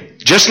him,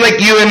 just like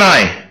you and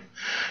I,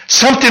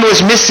 something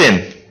was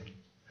missing.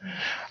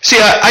 See,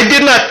 I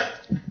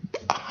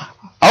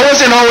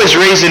wasn't always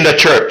raised in the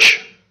church,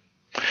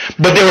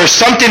 but there was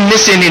something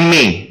missing in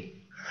me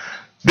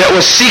that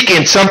was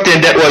seeking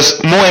something that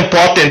was more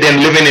important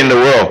than living in the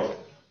world,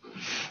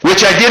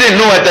 which I didn't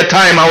know at the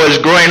time I was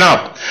growing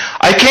up.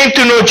 I came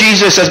to know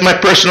Jesus as my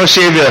personal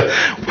Savior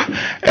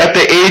at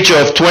the age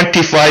of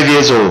 25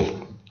 years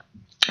old.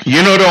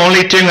 You know the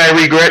only thing I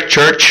regret,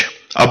 church,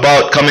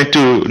 about coming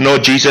to know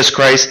Jesus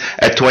Christ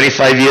at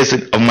 25 years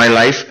of my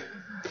life?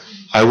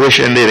 I wish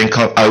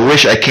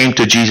I came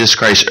to Jesus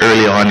Christ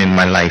early on in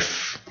my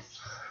life.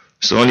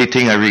 It's the only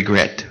thing I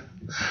regret.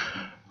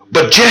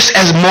 But just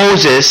as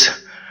Moses,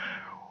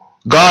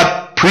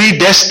 God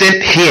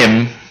predestined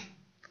him,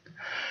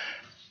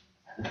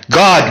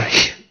 God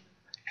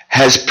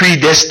has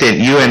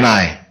predestined you and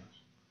I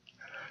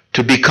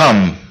to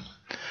become,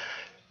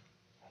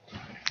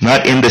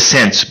 not in the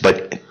sense,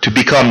 but to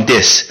become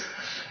this.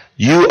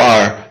 You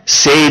are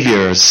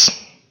saviors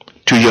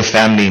to your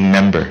family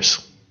members.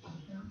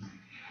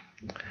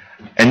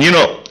 And you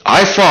know,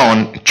 I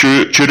found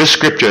through the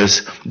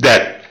scriptures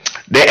that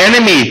the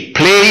enemy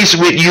plays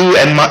with you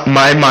and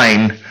my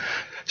mind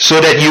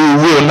so that you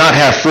will not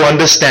have full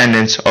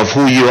understandings of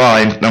who you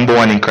are, number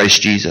one, in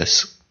Christ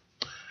Jesus.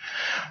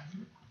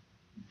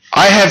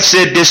 I have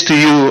said this to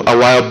you a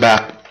while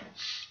back,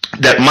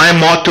 that my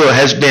motto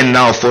has been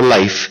now for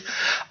life: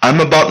 I'm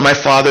about my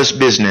Father's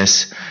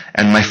business,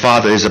 and my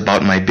Father is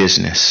about my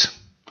business.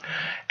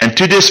 And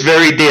to this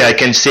very day, I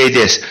can say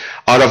this: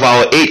 out of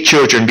our 8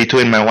 children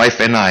between my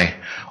wife and I,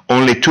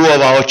 only 2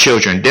 of our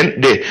children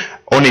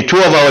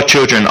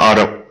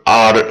out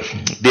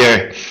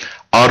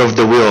of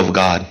the will of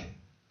God.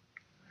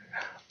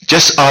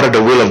 Just out of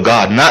the will of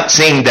God. Not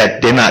saying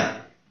that they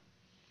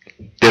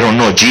don't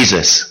know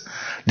Jesus.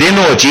 They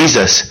know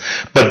Jesus,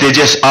 but they're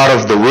just out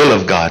of the will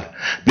of God.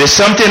 There's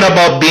something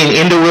about being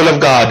in the will of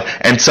God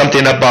and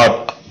something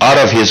about out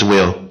of His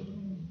will.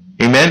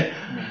 Amen?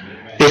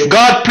 If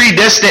God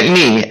predestined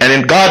me and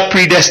then God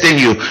predestined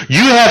you,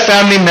 you have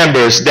family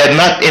members that are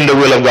not in the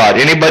will of God.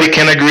 Anybody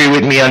can agree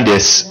with me on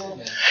this?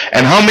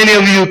 And how many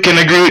of you can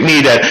agree with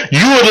me that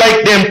you would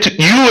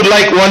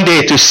like one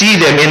day to see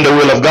them in the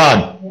will of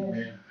God?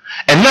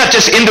 And not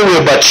just in the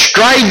will, but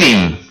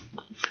striving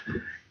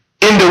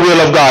in the will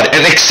of God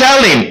and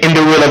excelling in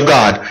the will of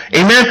God.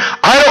 Amen?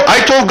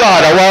 I told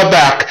God a while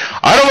back,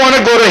 I don't want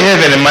to go to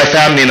heaven and my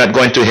family not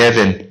going to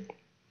heaven.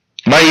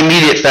 My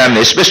immediate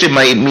family, especially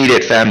my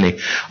immediate family.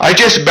 I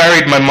just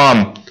buried my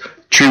mom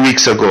 3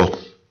 weeks ago.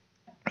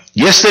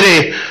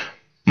 Yesterday,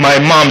 my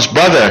mom's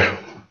brother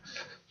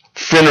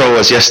funeral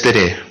was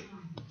yesterday.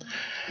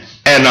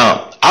 And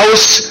I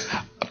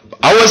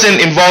I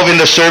wasn't involved in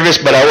the service,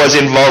 but I was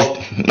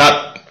involved,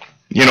 not,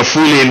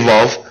 fully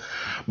involved.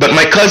 But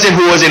my cousin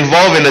who was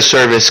involved in the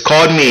service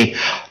called me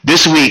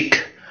this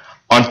week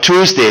on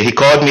Tuesday. He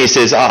called me. He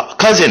says,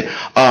 cousin,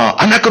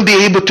 I'm not going to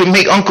be able to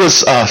make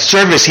Uncle's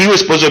service. He was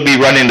supposed to be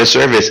running the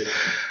service.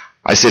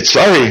 I said,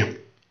 sorry,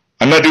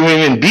 I'm not going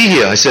to even be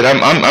here. I said,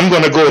 I'm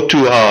going to go to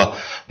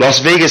Las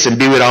Vegas and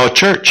be with our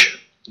church.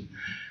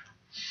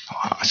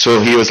 So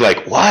he was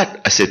like,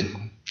 what? I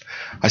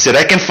said,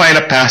 I can find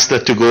a pastor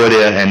to go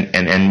there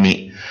and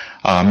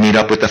meet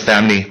up with the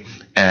family,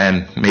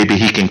 and maybe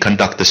he can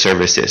conduct the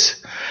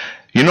services.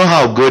 You know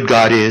how good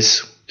God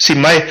is? See,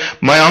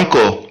 my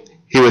uncle,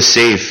 he was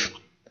saved.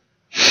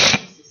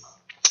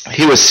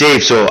 He was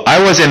saved, so I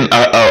wasn't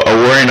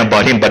worrying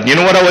about him. But you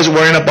know what I was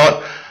worrying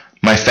about?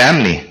 My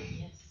family.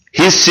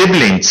 His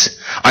siblings.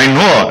 I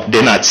know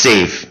they're not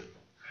saved.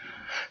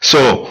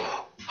 So,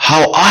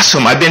 how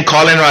awesome. I've been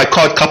calling her. I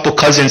called a couple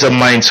cousins of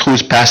mine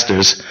who's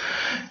pastors.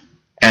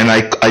 And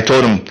I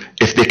told them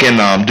if they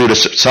can do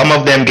this. Some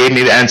of them gave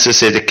me the answer,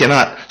 said they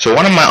cannot. So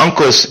one of my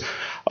uncles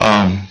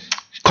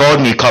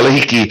called me,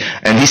 Kalahiki,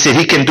 and he said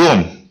he can do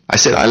them. I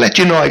said, I'll let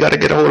you know. I got to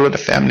get a hold of the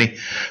family.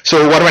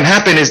 So what would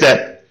happen is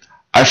that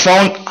I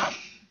found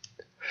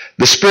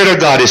the Spirit of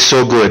God is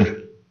so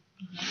good.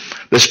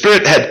 The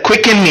Spirit had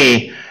quickened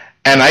me,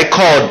 and I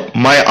called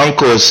my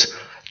uncle's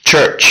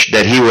church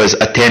that he was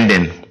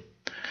attending.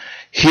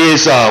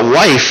 His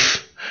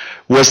wife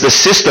was the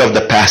sister of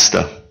the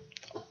pastor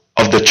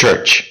of the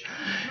church.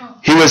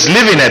 He was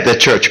living at the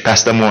church,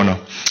 Pastor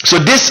Mono. So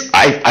this,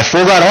 I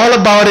forgot all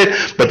about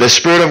it, but the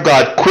Spirit of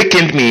God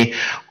quickened me,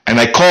 and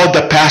I called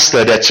the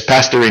pastor that's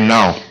pastoring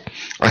now.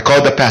 I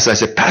called the pastor. I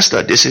said,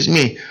 Pastor, this is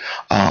me.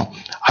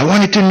 I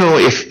wanted to know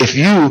if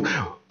you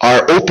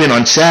are open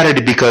on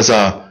Saturday, because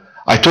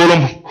I told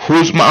him,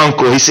 who's my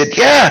uncle? He said,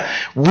 yeah,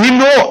 we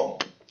know.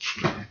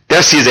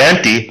 That's his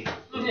auntie.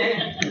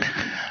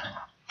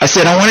 I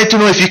said, I wanted to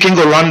know if you can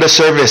go run the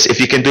service, if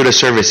you can do the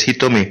service. He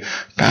told me,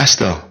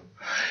 Pastor,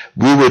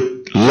 we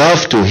would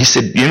love to. He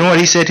said, you know what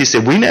he said? He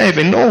said, we never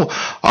even know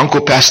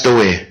Uncle passed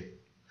away.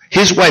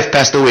 His wife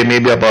passed away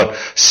maybe about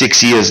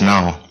 6 years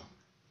now.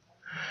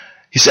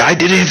 He said, I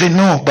didn't even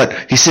know.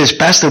 But he says,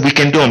 Pastor, we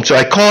can do them. So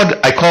I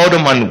called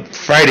him on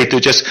Friday to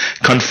just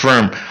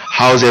confirm,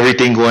 how's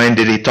everything going?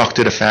 Did he talk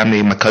to the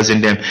family, my cousin,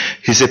 them?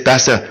 He said,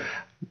 Pastor,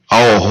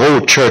 our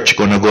whole church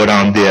going to go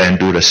down there and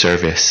do the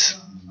service.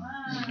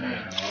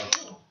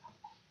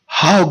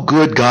 How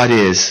good God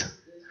is.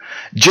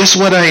 Just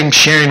what I am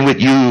sharing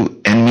with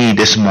you and me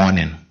this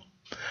morning.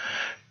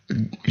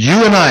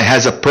 You and I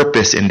has a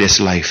purpose in this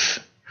life.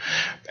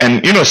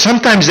 And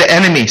sometimes the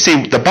enemy,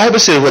 see, the Bible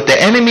says what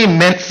the enemy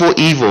meant for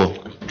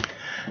evil,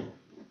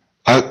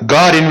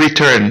 God in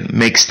return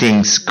makes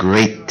things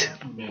great.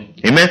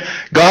 Amen?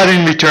 God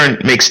in return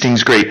makes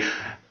things great.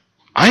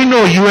 I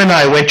know you and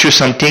I went through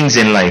some things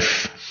in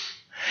life.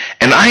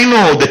 And I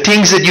know the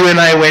things that you and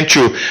I went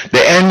through,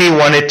 the enemy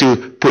wanted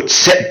to put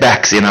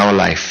setbacks in our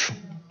life.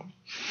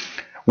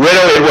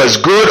 Whether it was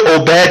good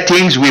or bad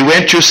things, we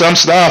went through some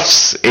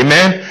stuffs.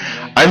 Amen?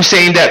 I'm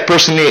saying that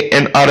personally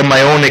and out of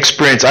my own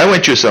experience. I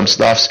went through some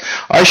stuffs.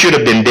 I should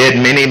have been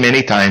dead many,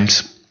 many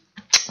times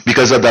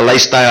because of the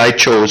lifestyle I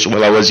chose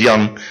when I was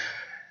young.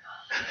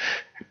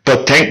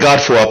 But thank God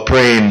for a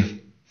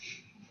praying,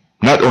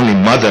 not only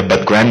mother,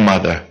 but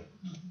grandmother.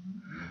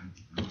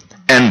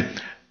 And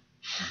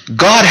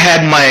God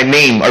had my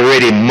name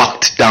already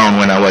marked down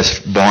when I was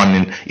born.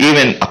 And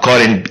even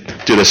according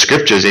to the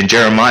scriptures in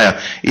Jeremiah,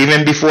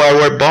 even before I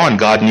was born,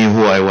 God knew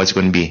who I was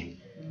going to be.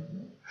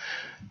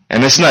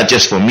 And it's not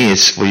just for me,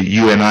 it's for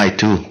you and I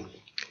too.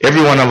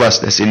 Every one of us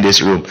that's in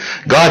this room.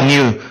 God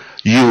knew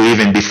you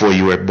even before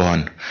you were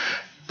born.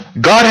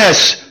 God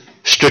has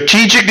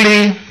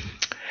strategically,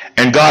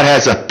 and God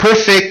has a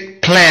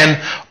perfect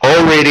plan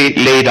already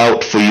laid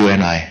out for you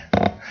and I.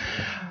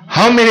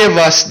 How many of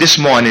us this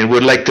morning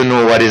would like to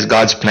know what is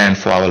God's plan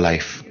for our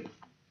life?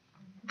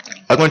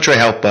 I'm going to try to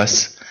help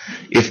us,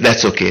 if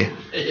that's okay.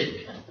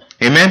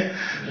 Amen?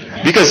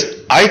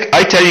 Because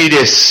I tell you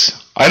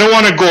this, I don't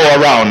want to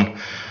go around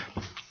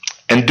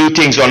and do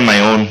things on my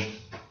own.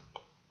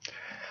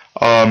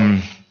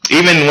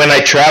 Even when I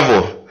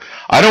travel,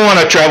 I don't want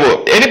to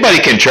travel. Anybody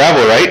can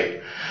travel,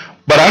 right?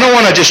 But I don't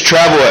want to just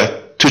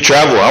travel to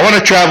travel. I want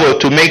to travel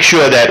to make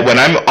sure that when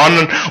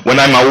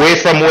I'm away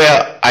from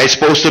where I'm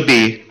supposed to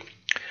be,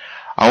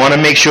 I want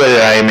to make sure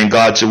that I am in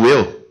God's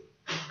will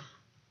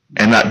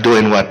and not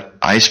doing what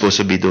I'm supposed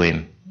to be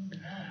doing.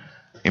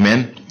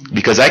 Amen?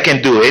 Because I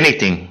can do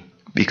anything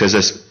because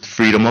there's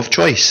freedom of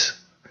choice.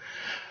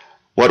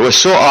 What was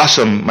so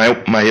awesome,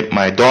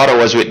 my daughter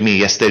was with me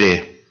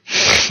yesterday,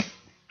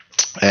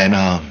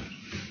 and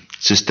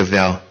Sister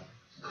Val.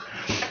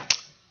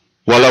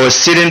 While I was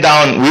sitting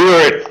down,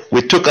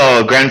 we took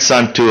our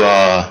grandson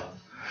to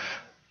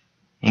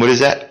what is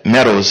that?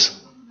 Meadows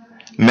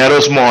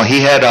Mall. He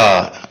had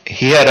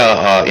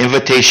a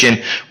invitation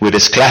with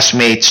his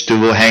classmates to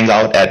go hang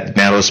out at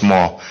Meadows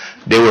Mall.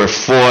 There were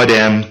 4 of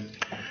them,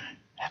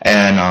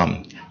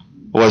 and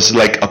was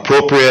like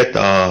appropriate.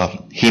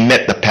 He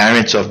met the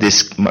parents of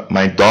this.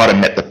 My daughter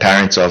met the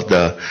parents of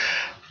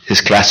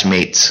his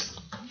classmates.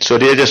 So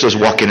they just was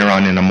walking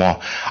around in the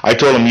mall. I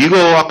told him, you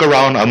go walk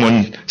around. I'm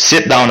going to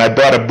sit down. I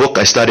brought a book.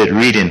 I started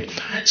reading.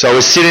 So I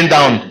was sitting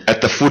down at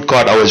the food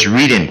court. I was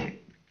reading.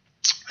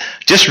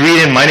 Just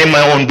reading, minding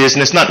my own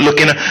business, not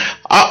looking.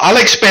 I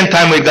like spend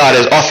time with God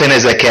as often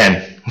as I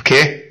can.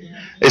 Okay?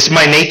 It's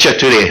my nature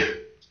today.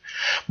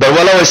 But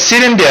while I was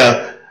sitting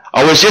there,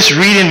 I was just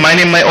reading,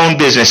 minding my own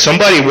business.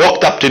 Somebody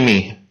walked up to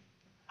me.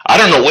 I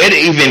don't know where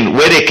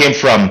they came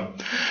from.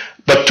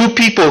 But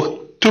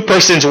two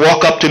persons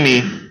walk up to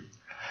me.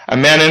 A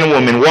man and a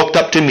woman walked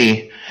up to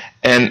me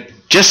and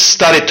just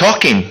started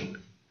talking.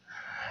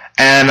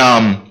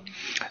 And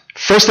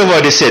first of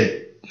all, they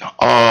said,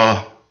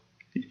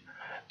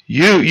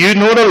 you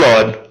know the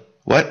Lord.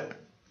 What?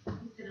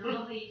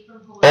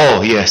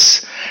 Oh,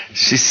 yes.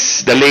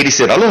 The lady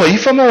said, "Aloha, are you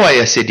from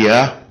Hawaii?" I said,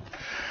 "Yeah."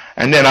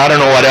 And then I don't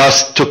know what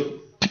else to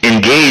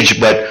engage,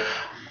 but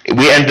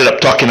we ended up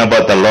talking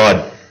about the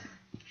Lord.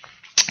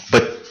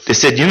 But they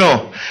said,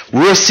 we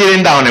were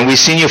sitting down and we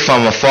seen you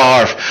from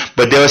afar,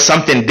 but there was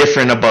something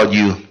different about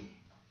you.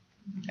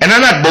 And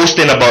I'm not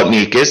boasting about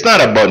me, okay? It's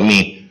not about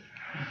me.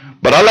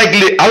 But now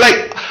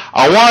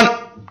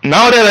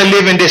that I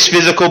live in this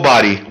physical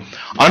body,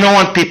 I don't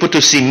want people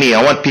to see me.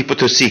 I want people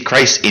to see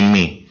Christ in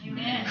me.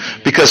 Amen.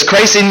 Because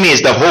Christ in me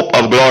is the hope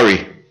of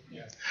glory.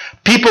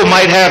 People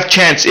might have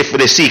chance if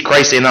they see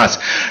Christ in us.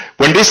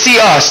 When they see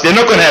us, they're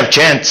not going to have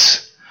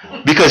chance.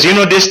 Because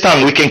this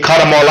tongue, we can cut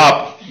them all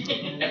up.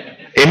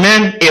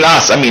 Amen? In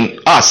us,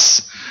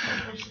 us.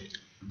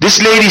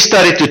 This lady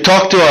started to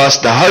talk to us.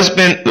 The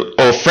husband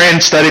or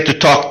friend started to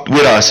talk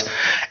with us.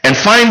 And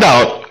find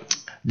out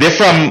they're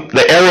from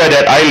the area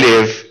that I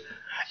live.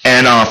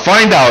 And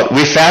find out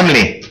we're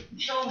family.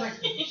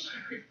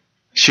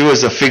 She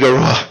was a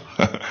Figueroa.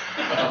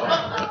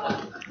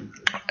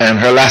 And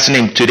her last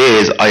name today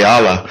is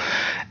Ayala.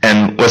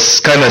 And was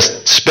kind of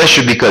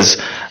special because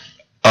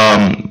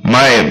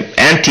my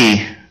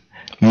auntie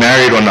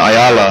married on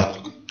Ayala.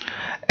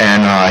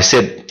 And I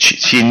said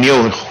she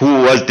knew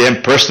who was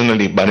them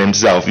personally but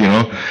himself,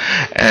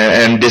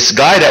 And this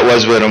guy that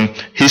was with him,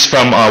 he's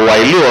from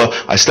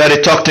Wailua. I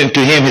started talking to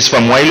him. He's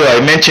from Wailua.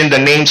 I mentioned the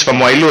names from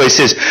Wailua. He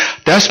says,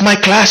 "That's my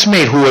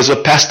classmate who was a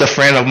pastor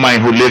friend of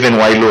mine who lived in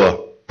Wailua."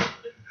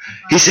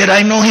 He said,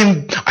 I know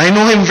him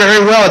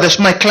very well. That's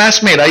my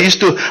classmate. I used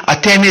to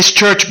attend his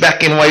church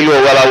back in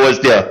Wailua while I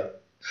was there.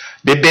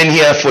 They've been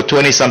here for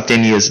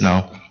 20-something years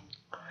now.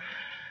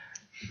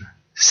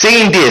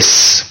 Saying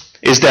this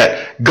is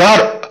that God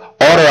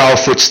order our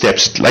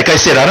footsteps. Like I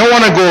said, I don't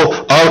want to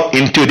go out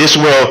into this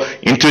world,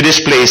 into this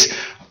place,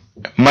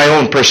 my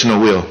own personal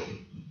will.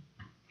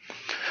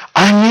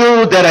 I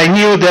knew that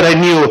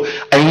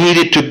I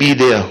needed to be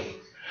there.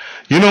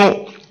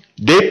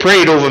 They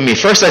prayed over me.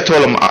 First I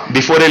told them,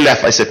 before they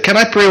left, I said, "Can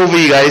I pray over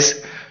you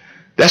guys?"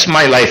 That's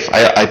my life.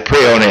 I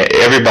pray on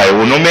everybody.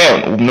 Well,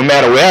 no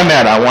matter where I'm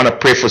at, I want to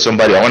pray for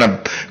somebody. I want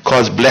to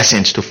cause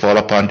blessings to fall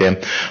upon them.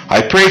 I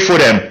prayed for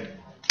them.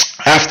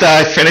 After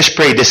I finished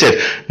praying, they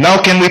said, "Now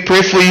can we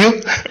pray for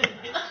you?"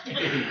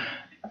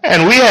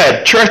 And we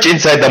had church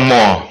inside the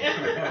mall.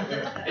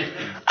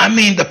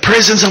 The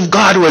presence of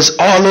God was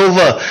all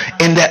over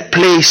in that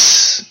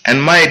place.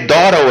 And my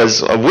daughter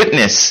was a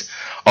witness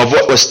of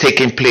what was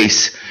taking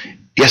place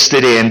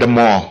yesterday in the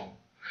mall.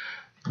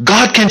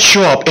 God can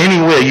show up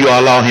anywhere you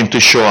allow him to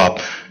show up.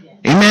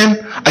 Amen?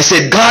 I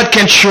said God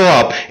can show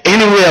up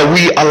anywhere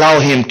we allow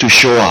him to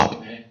show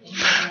up.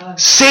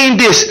 Saying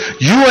this,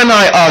 you and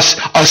I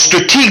are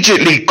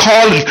strategically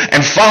called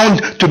and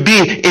found to be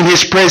in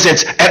his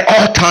presence at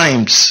all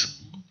times.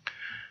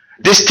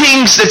 There's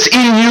things that's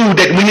in you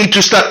that we need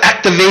to start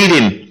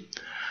activating.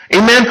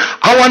 Amen?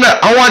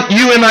 I want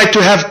you and I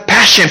to have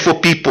passion for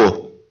people.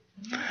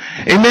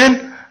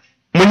 Amen?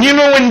 When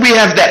we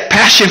have that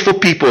passion for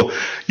people,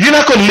 you're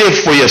not going to live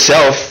for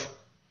yourself.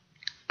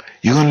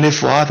 You're going to live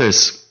for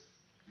others.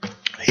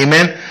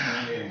 Amen?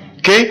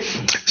 Okay?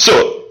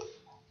 So,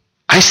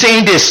 I'm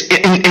saying this,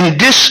 in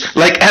this,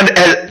 like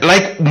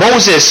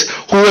Moses,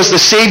 who was the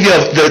savior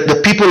of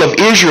the people of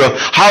Israel,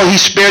 how he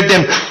spared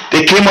them,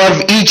 they came out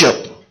of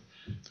Egypt.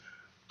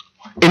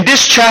 In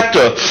this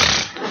chapter,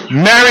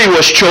 Mary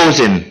was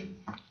chosen.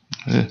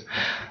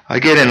 I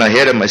get in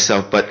ahead of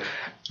myself, but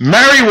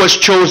Mary was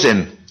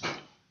chosen.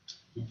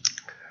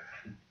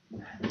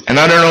 And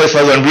I don't know if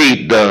I can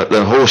read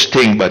the whole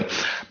thing, but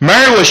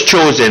Mary was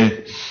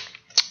chosen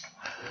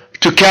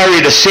to carry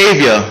the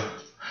Savior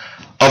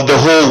of the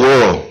whole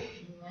world.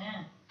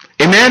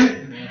 Amen?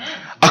 Amen?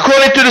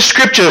 According to the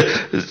scripture,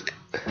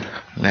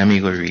 let me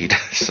go read.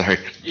 Sorry.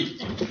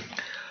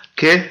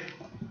 Okay?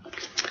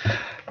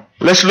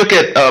 Let's look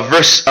at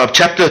verse of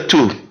chapter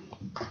 2.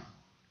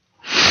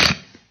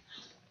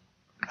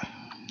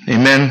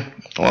 Amen.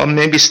 Or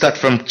maybe start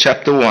from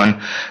chapter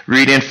 1,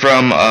 reading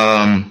from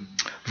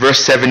verse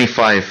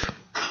 75.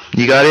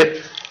 You got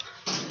it?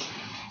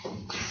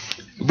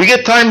 We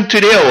get time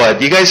today or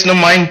what? You guys don't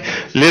mind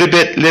little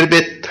bit?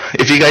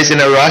 If you guys in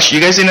a rush? You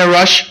guys in a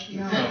rush?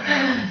 No.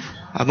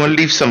 I'm going to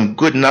leave some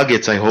good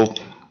nuggets, I hope.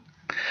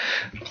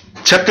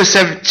 Chapter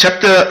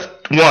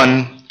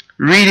 1,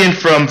 reading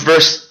from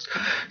verse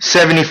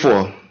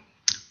 74.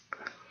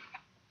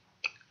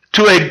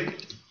 To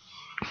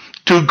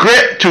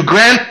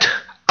grant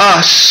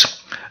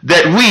us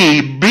that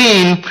we,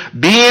 being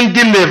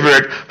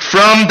delivered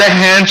from the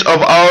hands of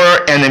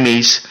our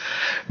enemies,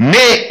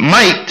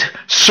 might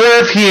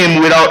serve him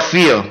without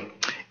fear,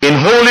 in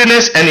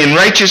holiness and in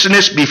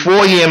righteousness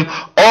before him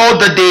all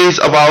the days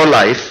of our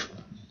life.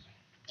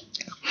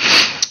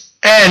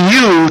 And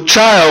you,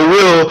 child,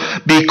 will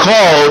be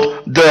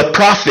called the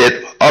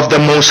prophet of the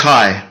Most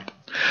High.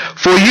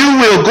 For you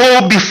will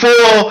go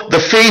before the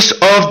face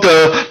of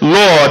the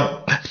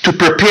Lord to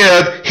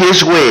prepare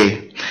his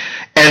way.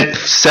 And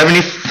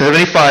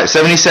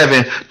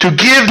 77, to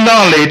give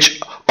knowledge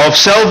of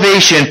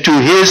salvation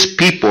to his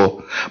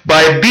people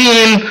by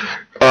being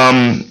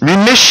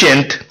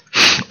remission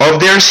of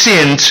their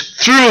sins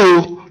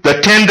through the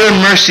tender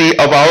mercy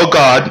of our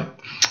God,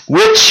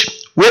 with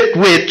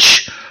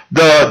which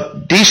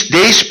the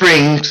day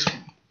springs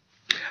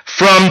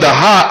from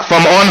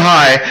on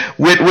high,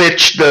 with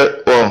which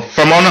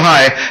from on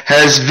high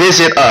has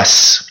visited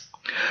us,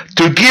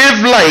 to give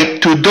light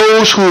to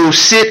those who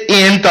sit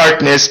in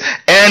darkness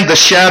and the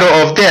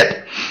shadow of death,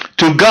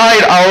 to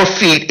guide our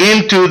feet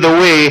into the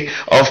way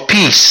of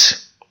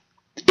peace.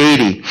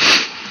 80.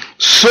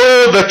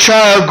 So the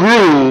child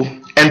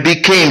grew and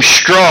became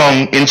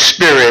strong in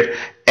spirit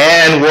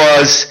and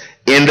was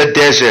in the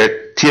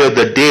desert till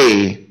the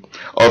day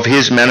of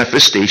his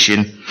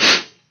manifestation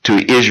to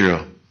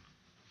Israel.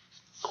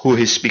 Who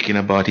he's speaking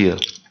about here?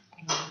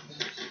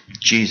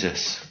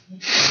 Jesus.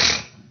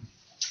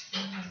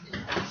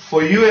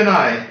 For you and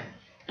I,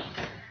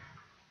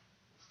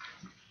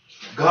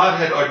 God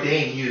had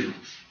ordained you.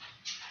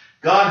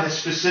 God has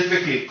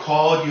specifically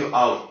called you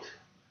out.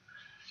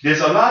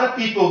 There's a lot of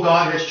people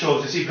God has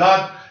chosen. See,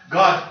 God,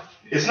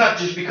 it's not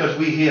just because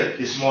we here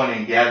this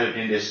morning gathered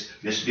in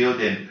this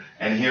building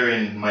and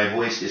hearing my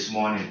voice this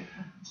morning.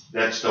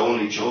 That's the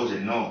only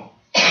chosen. No.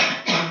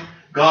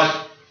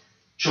 God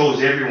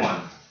chose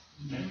everyone.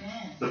 Amen.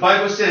 The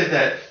Bible says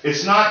that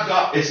it's not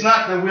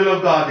the will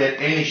of God that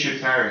any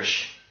should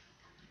perish,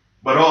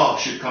 but all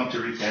should come to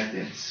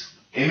repentance.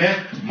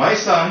 Amen. My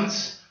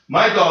sons,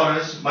 my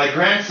daughters, my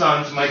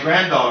grandsons, my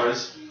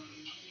granddaughters,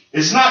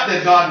 it's not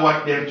that God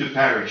wants them to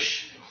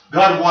perish.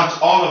 God wants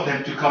all of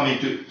them to come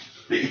into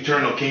the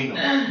eternal kingdom.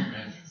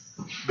 Amen.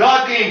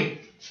 God came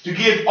to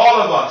give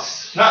all of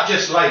us, not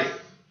just life,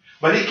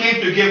 but he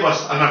came to give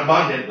us an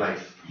abundant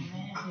life.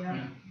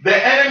 Amen.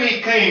 The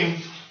enemy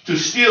came to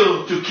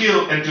steal, to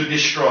kill, and to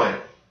destroy.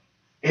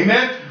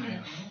 Amen?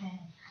 Amen.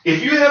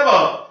 If you have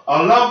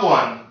a loved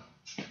one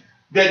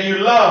that you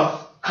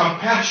love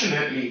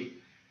compassionately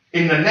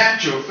in the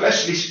natural,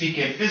 fleshly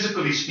speaking,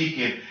 physically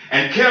speaking,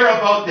 and care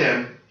about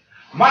them,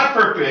 my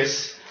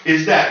purpose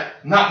is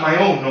that not my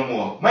own no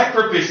more. My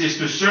purpose is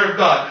to serve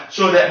God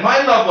so that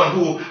my loved one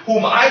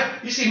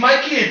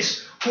my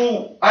kids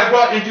who I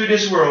brought into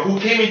this world, who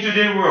came into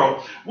this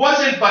world,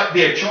 wasn't but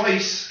their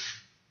choice,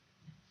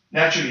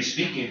 naturally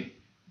speaking.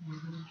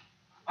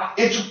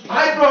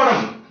 I brought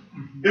them.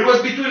 It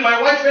was between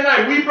my wife and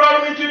I. We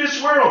brought them into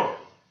this world.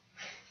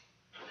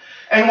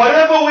 And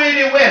whatever way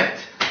they went,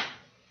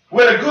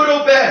 whether good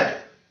or bad,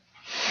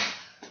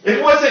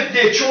 it wasn't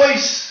their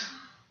choice.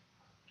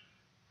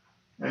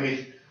 Let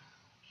me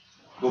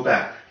go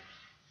back.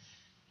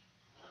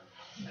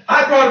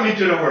 I brought them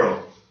into the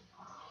world.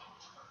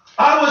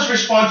 I was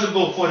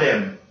responsible for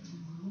them.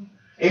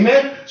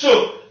 Amen?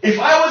 So, if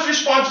I was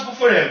responsible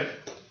for them,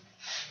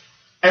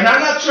 and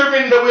I'm not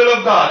serving the will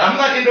of God, I'm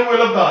not in the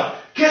will of God,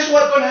 guess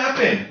what's going to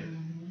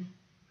happen?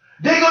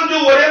 They're going to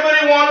do whatever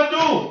they want to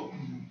do.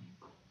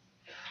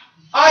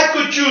 I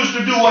could choose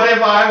to do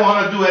whatever I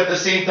want to do at the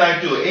same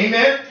time too.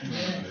 Amen?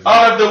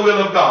 Out of the will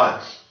of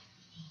God.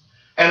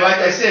 And like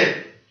I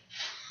said,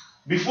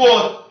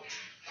 before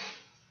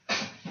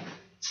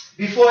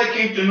I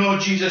came to know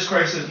Jesus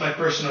Christ as my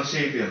personal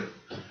Savior,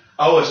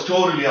 I was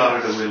totally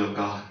out of the will of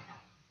God.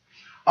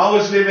 I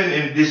was living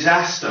in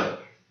disaster.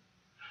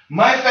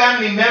 My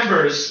family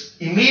members,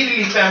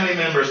 immediately family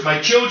members,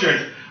 my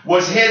children,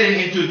 was heading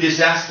into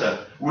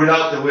disaster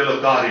without the will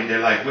of God in their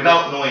life,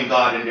 without knowing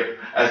God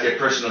as their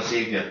personal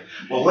Savior.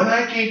 But when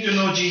I came to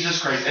know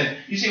Jesus Christ, and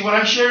you see, what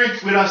I'm sharing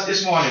with us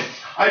this morning,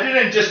 I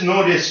didn't just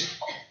know this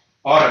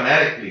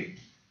automatically.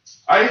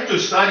 I had to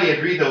study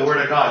and read the Word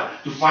of God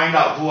to find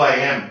out who I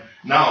am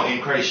now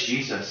in Christ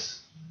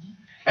Jesus.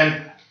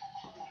 And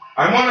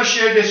I want to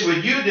share this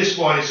with you this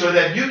morning so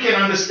that you can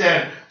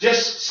understand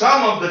just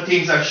some of the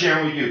things I'm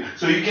sharing with you.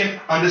 So you can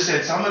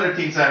understand some of the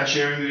things I'm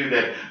sharing with you,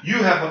 that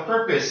you have a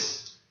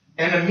purpose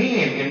and a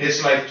meaning in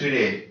this life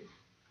today.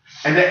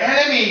 And the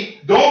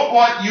enemy don't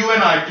want you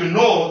and I to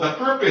know the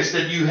purpose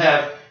that you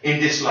have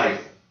in this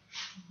life.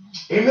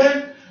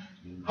 Amen?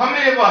 How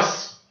many of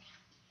us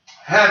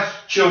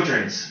have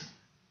children?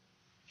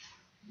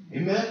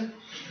 Amen?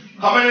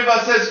 How many of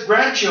us has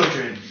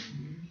grandchildren?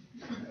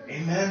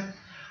 Amen?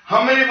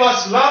 How many of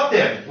us love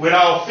them with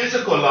our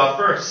physical love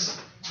first?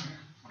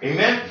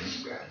 Amen?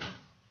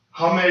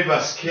 How many of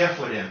us care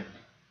for them?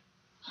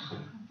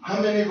 How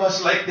many of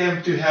us like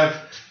them to have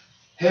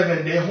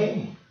heaven their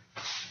home?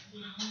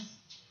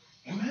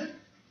 Amen.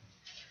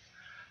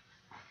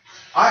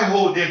 I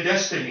hold their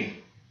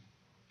destiny.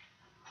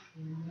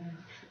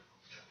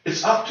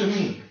 It's up to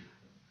me.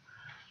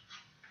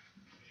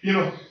 You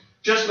know,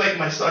 just like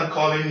my son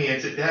calling me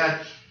and said,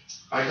 Dad,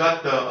 I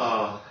got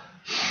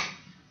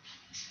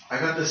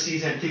the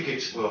season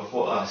tickets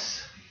for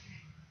us.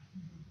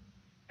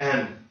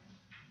 And,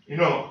 you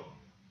know,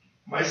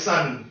 my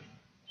son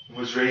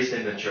was raised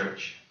in the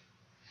church.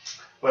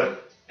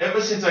 But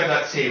ever since I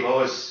got saved, I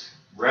was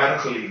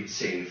radically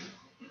saved.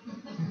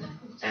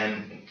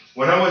 And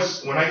when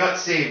I got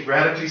saved,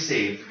 radically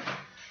saved,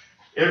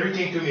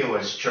 everything to me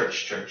was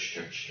church, church,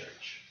 church,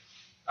 church.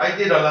 I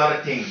did a lot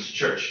of things,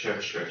 church,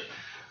 church, church,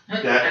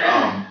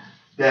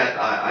 that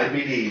I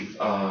believe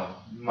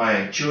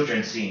my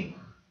children seen.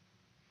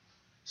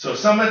 So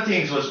some of the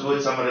things was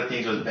good, some of the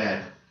things was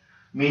bad.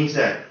 Means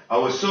that I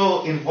was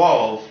so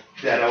involved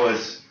that I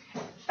was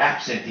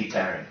absentee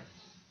parent.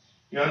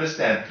 You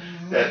understand?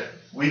 That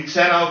we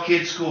send our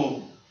kids to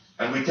school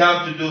and we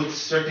tell them to do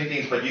certain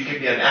things, but you can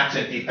be an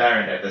absentee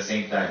parent at the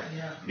same time.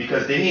 Yeah.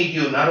 Because they need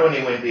you not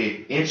only when they're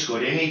in school,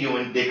 they need you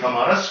when they come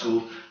out of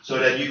school so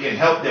that you can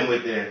help them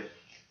with their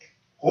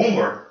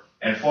homework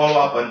and follow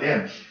up on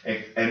them.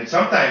 And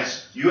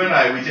sometimes you and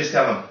I, we just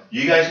tell them,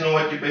 you guys know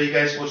what you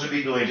guys are supposed to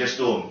be doing, just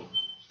do them.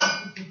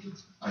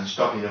 I'm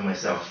talking to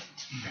myself.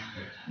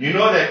 You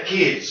know that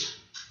kids,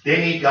 they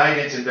need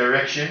guidance and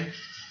direction.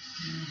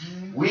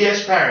 Mm-hmm. We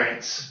as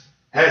parents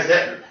have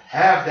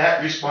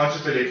that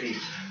responsibility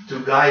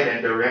to guide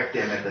and direct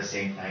them at the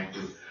same time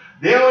too.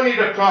 They only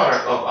the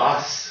product of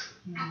us.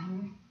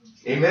 Mm-hmm.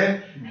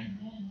 Amen? Amen?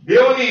 They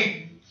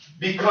only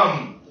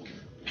become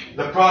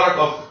the product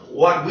of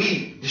what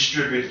we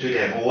distribute to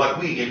them or what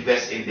we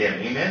invest in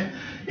them. Amen?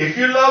 If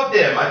you love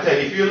them, I tell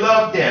you, if you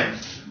love them,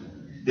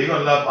 they're going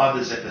to love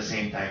others at the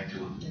same time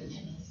too.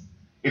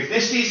 If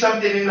they see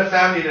something in the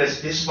family that's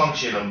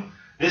dysfunctional,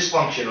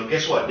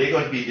 guess what? They're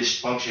going to be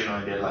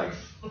dysfunctional in their life.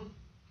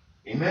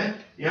 Amen?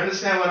 You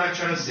understand what I'm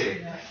trying to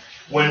say?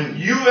 When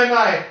you and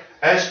I,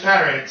 as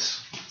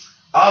parents,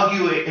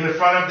 argue in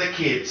front of the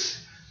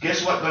kids,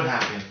 guess what's going to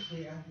happen?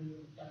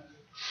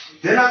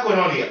 They're not going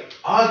to only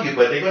argue,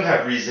 but they're going to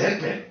have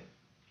resentment.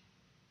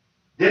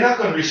 They're not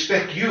going to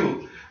respect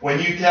you when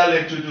you tell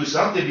them to do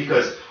something,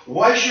 because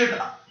why should...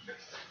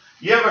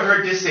 You ever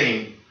heard this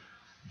saying,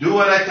 do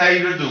what I tell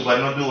you to do, but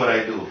not do what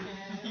I do?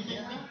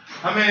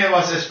 How many of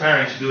us as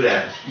parents do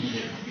that?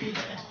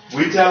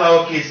 We tell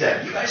our kids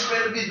that, you guys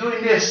better be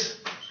doing this.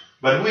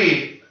 But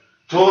we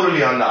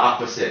totally on the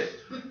opposite.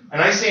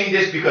 And I'm saying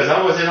this because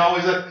I wasn't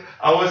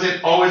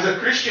always a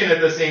Christian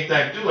at the same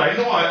time too. I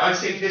know I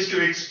say this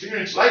through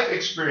experience, life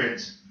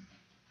experience.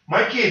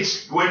 My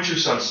kids went through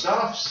some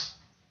stuffs.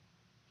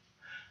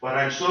 But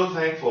I'm so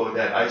thankful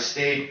that I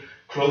stayed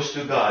close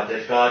to God,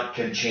 that God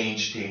can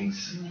change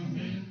things.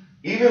 Mm-hmm.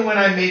 Even when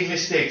I made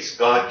mistakes,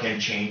 God can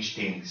change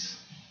things.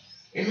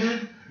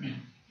 Amen?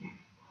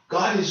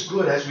 God is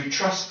good as we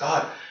trust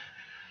God.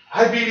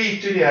 I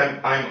believe today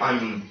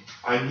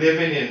I'm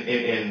living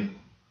in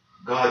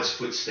God's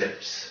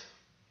footsteps.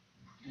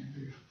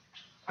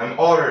 I'm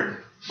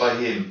ordered by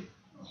Him,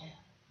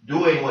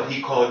 doing what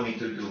He called me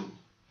to do.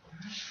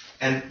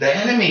 And the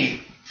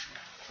enemy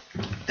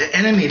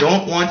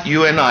don't want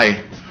you and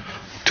I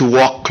to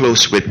walk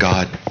close with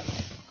God.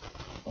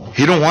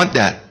 He don't want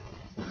that.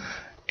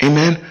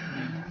 Amen.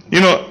 You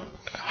know,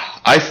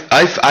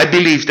 I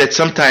believe that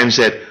sometimes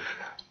that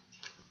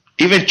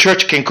even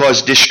church can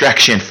cause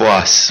distraction for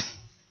us.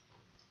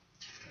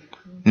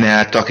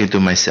 Nah, talking to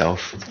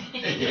myself.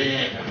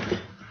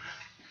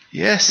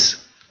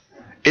 Yes,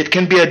 it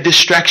can be a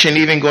distraction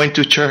even going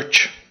to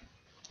church.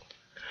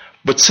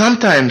 But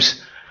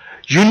sometimes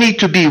you need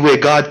to be where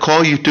God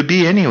called you to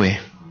be anyway.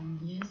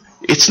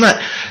 It's not,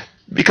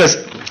 because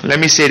let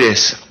me say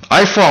this.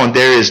 I found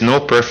there is no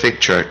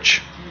perfect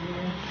church.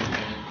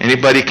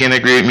 Anybody can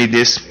agree with me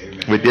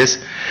with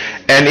this?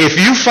 And if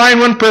you find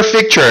one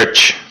perfect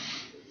church,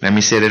 let me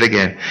say that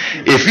again.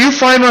 If you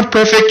find one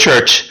perfect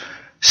church,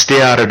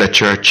 stay out of the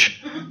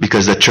church,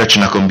 because the church is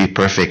not going to be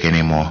perfect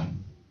anymore.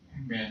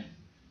 Amen.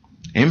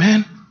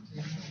 Amen.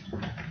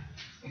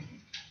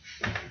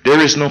 There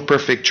is no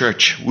perfect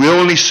church. We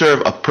only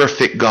serve a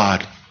perfect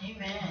God.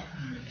 Amen.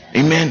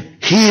 Amen.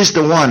 He is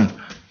the one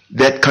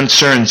that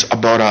concerns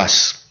about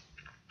us.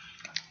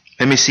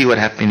 Let me see what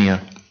happened here.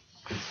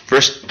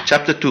 Verse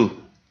chapter 2.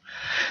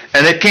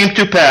 And it came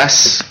to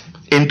pass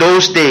in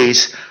those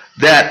days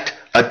that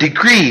a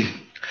decree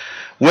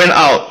went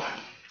out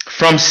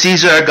from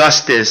Caesar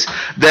Augustus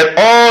that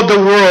all the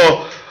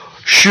world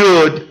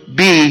should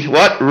be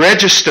what?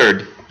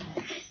 Registered.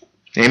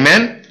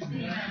 Amen?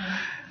 Yeah.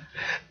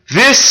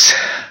 This,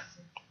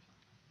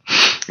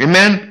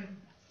 amen?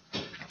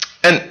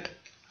 And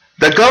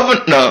the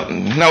governor,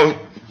 now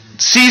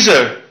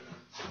Caesar,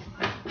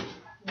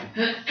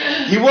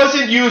 he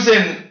wasn't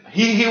using,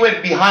 he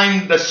went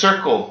behind the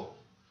circle.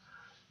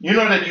 You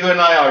know that you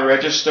and I are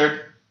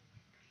registered?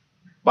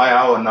 by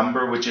our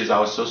number, which is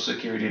our Social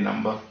Security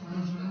number.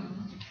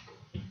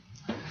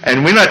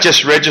 And we're not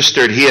just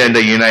registered here in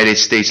the United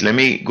States. Let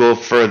me go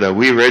further.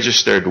 We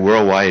registered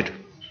worldwide.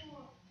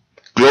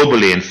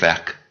 Globally, in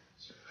fact.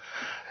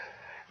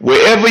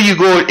 Wherever you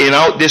go in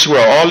out this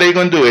world, all they're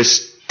going to do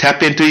is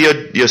tap into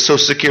your Social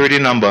Security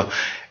number,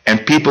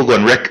 and people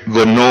going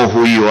to know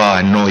who you are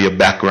and know your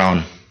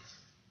background.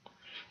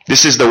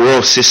 This is the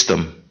world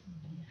system.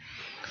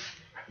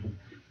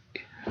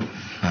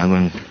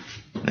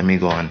 Let me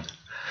go on.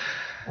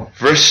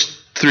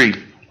 Verse 3.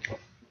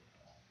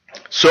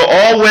 So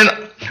all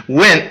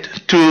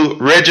went to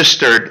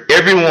register,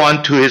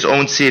 everyone to his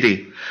own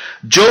city.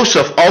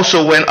 Joseph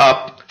also went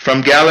up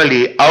from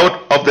Galilee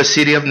out of the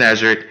city of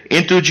Nazareth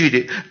into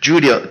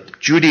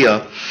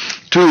Judea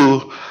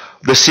to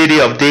the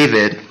city of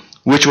David,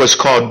 which was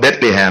called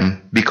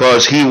Bethlehem,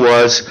 because he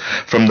was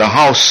from the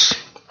house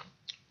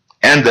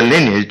and the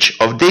lineage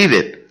of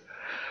David,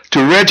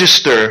 to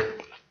register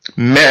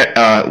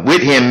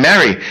with him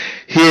Mary,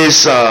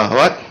 his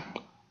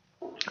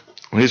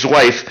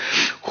wife,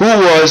 who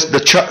was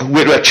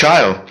with a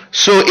child.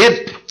 So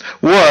it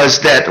was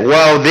that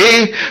while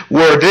they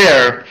were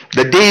there,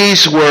 the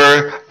days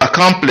were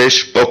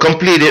accomplished or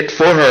completed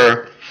for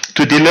her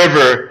to be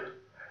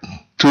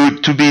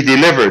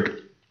delivered.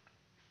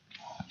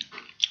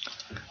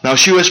 Now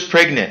she was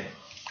pregnant,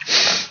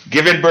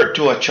 giving birth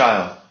to a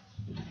child.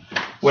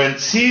 When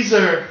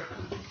Caesar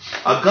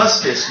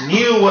Augustus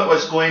knew what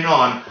was going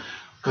on,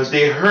 because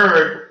they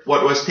heard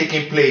what was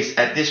taking place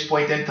at this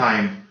point in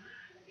time,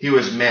 he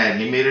was mad.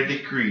 He made a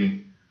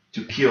decree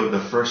to kill the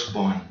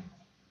firstborn.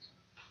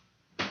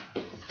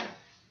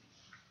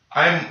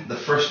 I'm the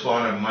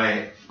firstborn of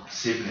my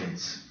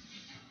siblings.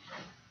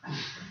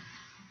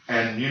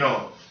 And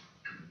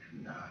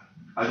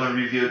I'm going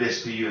to reveal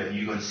this to you, and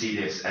you're going to see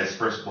this as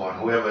firstborn,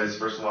 whoever is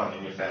firstborn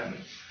in your family.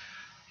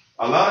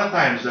 A lot of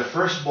times, the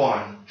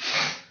firstborn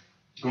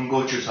going to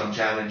go through some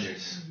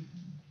challenges.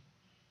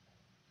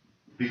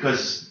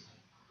 Because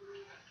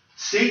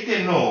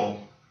Satan knows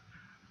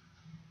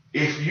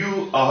if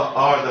you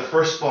are the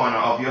firstborn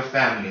of your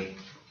family,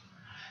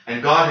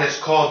 and God has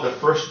called the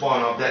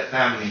firstborn of that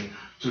family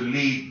to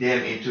lead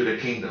them into the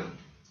kingdom,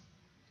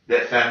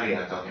 that family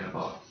I'm talking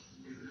about.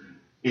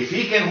 If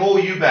he can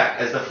hold you back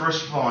as the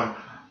firstborn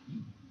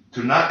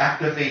to not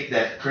activate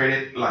that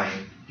credit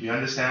line, you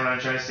understand what I'm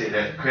trying to say?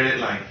 That credit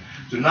line.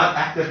 To not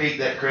activate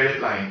that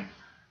credit line,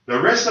 the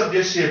rest of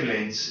your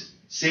siblings,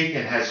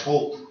 Satan has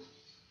hope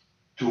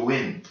to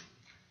win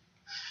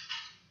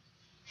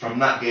from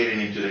not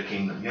getting into the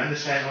kingdom. You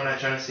understand what I'm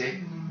trying to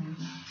say?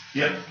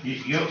 Yeah.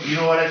 You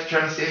know what I'm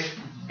trying to say?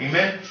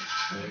 Amen?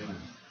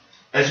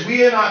 As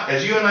you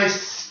and I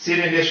sit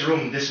in this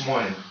room this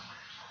morning,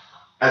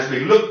 as we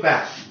look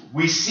back,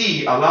 we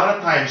see a lot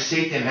of times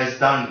Satan has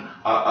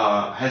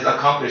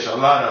accomplished a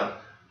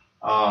lot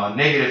of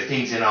negative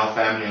things in our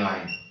family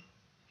line.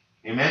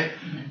 Amen?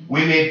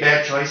 We made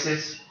bad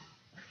choices.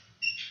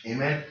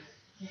 Amen?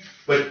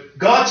 But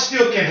God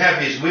still can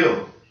have his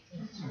will.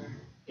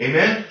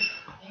 Amen?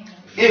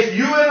 If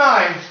you and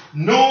I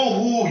know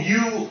who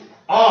you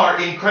are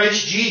in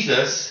Christ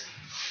Jesus,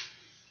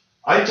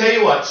 I tell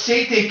you what,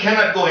 Satan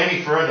cannot go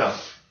any further.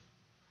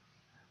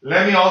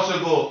 Let me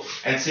also go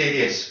and say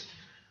this.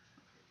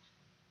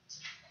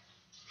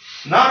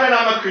 Now that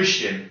I'm a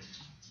Christian,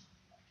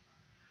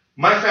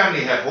 my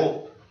family have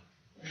hope.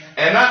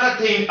 And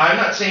I'm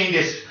not saying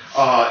this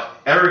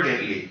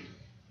arrogantly,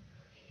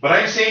 but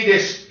I'm saying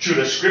this through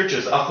the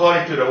scriptures,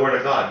 according to the word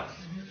of God.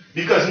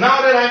 Because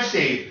now that I'm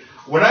saved,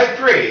 when I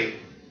pray,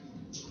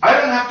 I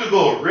don't have to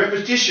go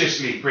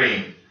repetitiously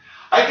praying.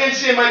 I can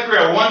say my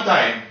prayer one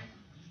time,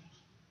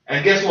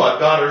 and guess what?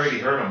 God already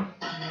heard them.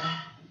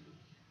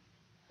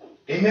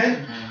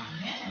 Amen?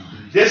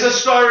 There's a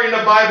story in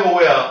the Bible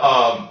where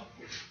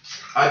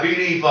I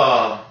believe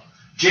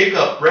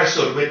Jacob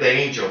wrestled with the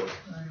angel.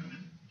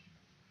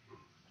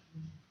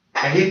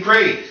 And he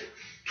prayed.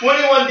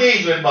 21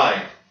 days went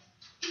by.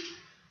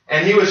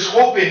 And he was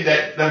hoping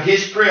that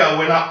his prayer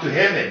went up to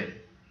heaven.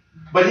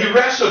 But he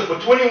wrestled for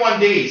 21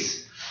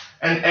 days.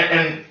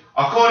 And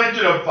according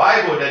to the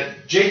Bible,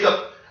 that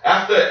Jacob,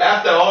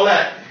 after all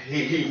that,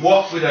 he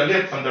walked with a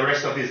limp from the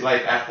rest of his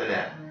life after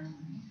that.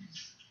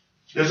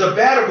 There's a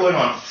battle going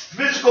on.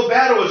 Physical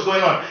battle was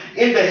going on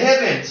in the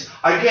heavens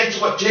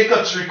against what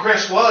Jacob's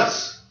request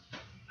was.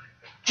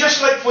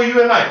 Just like for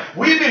you and I.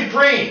 We've been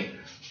praying.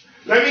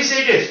 Let me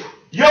say this.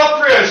 Your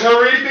prayers have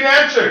already been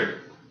answered.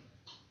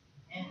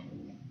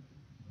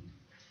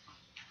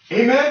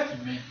 Amen?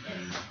 Amen.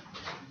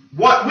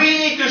 What we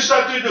need to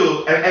start to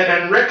do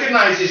and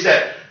recognize is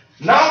that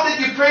now that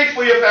you prayed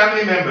for your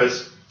family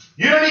members,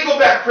 you don't need to go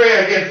back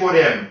pray again for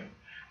them.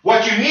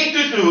 What you need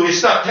to do is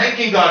start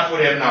thanking God for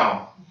them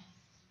now.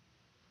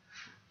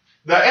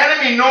 The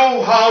enemy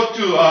knows how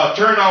to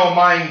turn our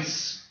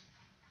minds.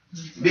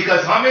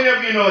 Because how many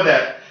of you know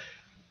that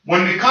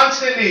when we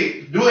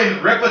constantly doing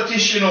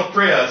repetitional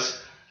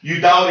prayers,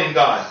 you doubt in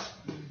God?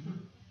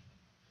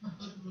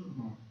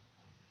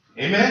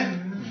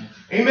 Amen?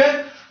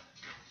 Amen?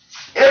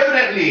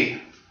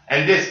 Evidently,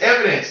 and there's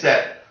evidence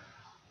that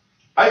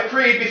I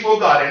prayed before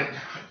God,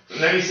 and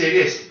let me say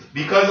this,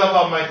 because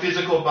of my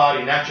physical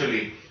body,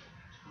 naturally,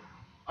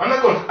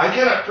 I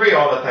cannot pray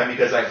all the time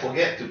because I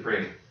forget to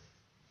pray.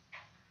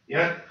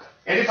 Yeah?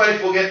 Anybody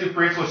forget to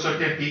pray for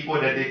certain people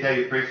that they tell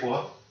you pray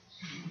for?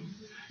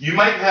 You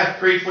might have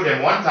prayed for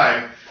them one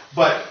time,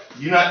 but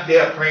you're not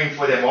there praying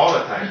for them all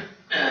the time.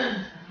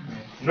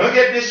 Don't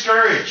get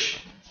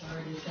discouraged.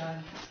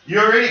 You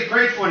already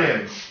prayed for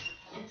them.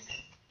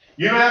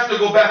 You don't have to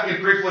go back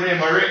and pray for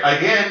them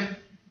again.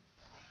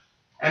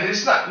 And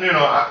it's not,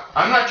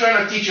 I'm not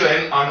trying to teach you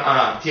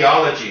on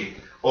theology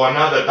or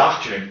another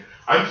doctrine.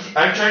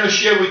 I'm trying to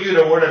share with you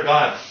the Word of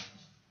God.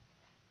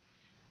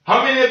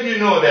 How many of you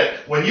know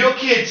that when your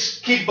kids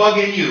keep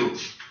bugging you,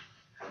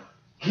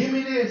 give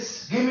me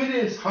this, give me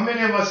this, how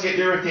many of us get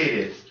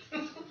irritated?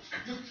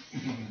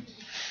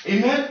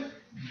 Amen?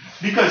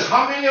 Because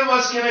how many of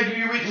us can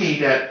agree with me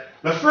that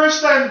the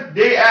first time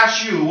they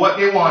asked you what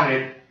they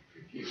wanted,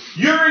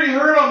 you already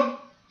heard them.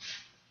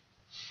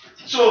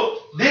 So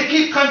they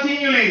keep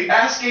continually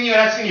asking you.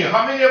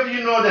 How many of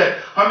you know that?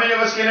 How many of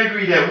us can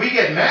agree that we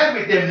get mad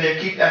with them and they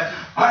keep asking,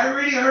 I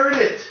already heard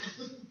it.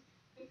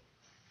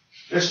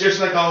 It's just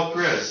like our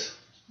prayers.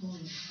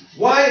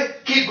 Why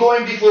keep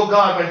going before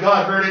God when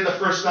God heard it the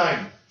first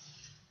time?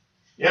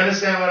 You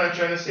understand what I'm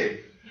trying to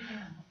say?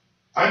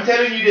 I'm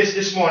telling you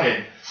this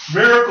morning.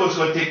 Miracles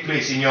will take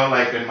place in your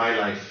life and my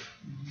life.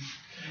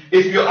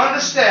 If you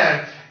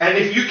understand and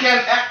if you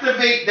can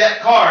activate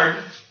that card,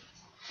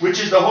 which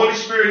is the Holy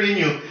Spirit in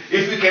you,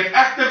 if you can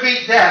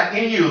activate that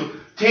in you,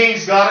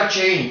 things gotta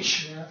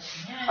change.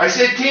 I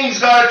said things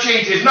gotta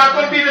change. It's not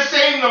going to be the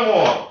same no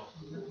more.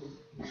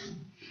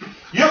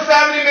 Your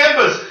family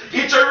members,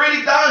 it's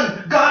already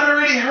done. God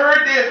already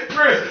heard their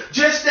prayers.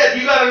 Just that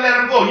you gotta let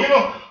them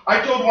go.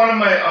 I told one of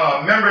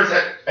my members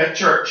at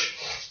church,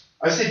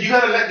 I said, you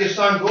gotta let your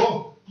son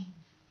go.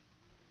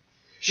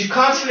 She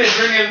constantly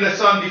bringing the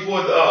son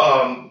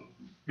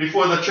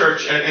before the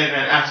church and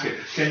asking,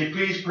 can you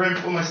please pray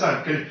for my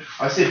son?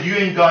 I said, you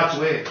in God's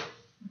way.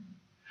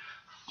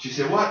 She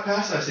said, what,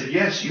 Pastor? I said,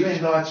 yes, you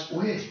in God's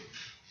way.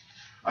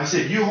 I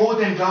said, you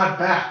holding God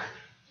back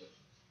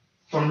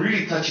from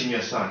really touching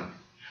your son.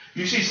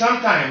 You see,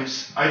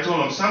 sometimes, I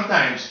told him,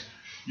 sometimes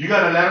you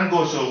got to let them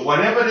go. So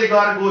whatever they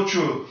got to go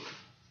through,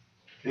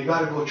 they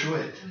got to go through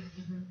it.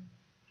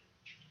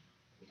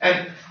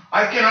 And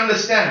I can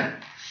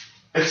understand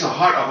it's the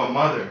heart of a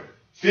mother,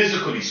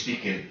 physically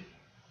speaking.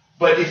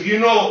 But if you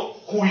know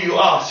who you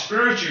are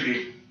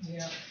spiritually,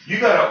 you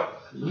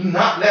got to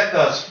not let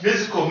the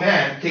physical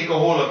man take a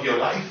hold of your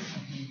life.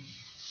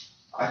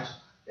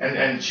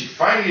 And she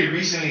finally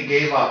recently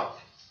gave up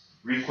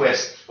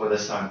request for the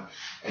son.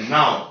 And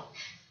now,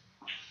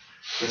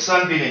 the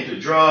son been into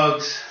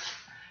drugs.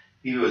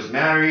 He was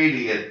married.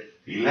 He had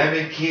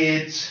 11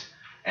 kids.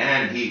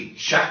 And he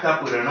shacked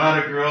up with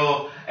another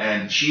girl.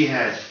 And she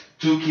had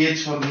 2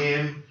 kids from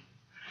him.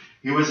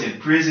 He was in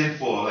prison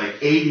for like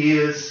 8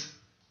 years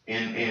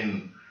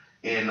in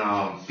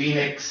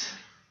Phoenix.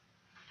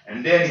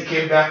 And then he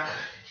came back.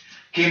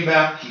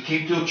 He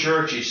came to a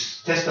church. He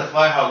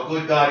testified how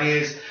good God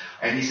is.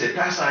 And he said,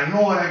 Pastor, I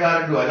know what I got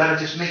to do. I got to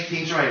just make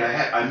things right.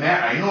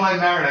 I know I'm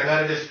married. I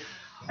got to just...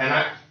 And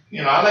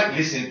I like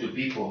listening to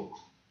people.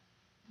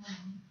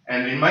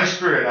 And in my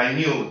spirit, I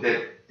knew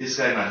that this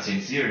guy not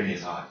sincere in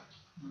his heart.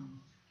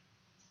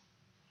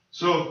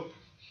 So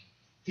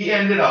he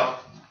ended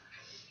up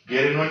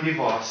getting on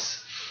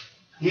divorce.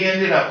 He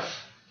ended up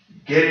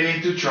getting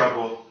into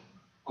trouble,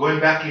 going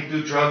back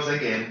into drugs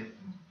again.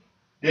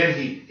 Then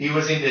he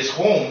was in this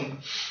home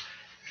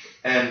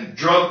and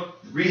drug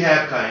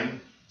rehab kind.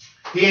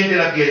 He ended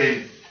up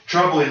getting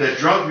trouble in the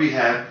drug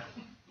rehab.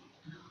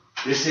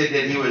 They said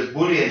that he was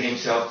bullying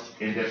himself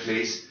in that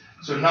place.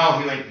 So now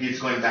he's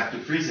going back to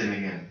prison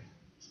again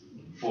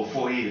for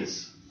 4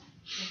 years.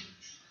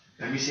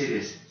 Let me say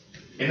this.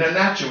 In the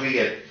natural, we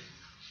get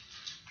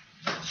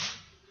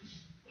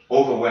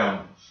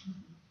overwhelmed.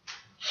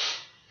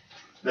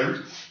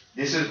 I'm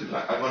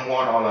going to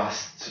warn all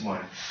us this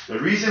morning. The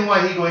reason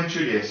why he's going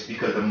through this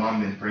because the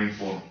mom been praying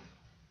for him.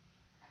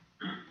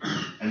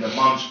 And the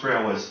mom's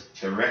prayer was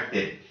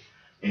directed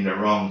in the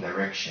wrong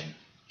direction.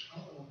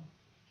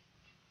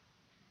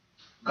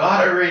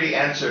 God already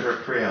answered her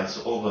prayers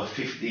over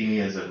 15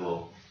 years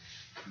ago.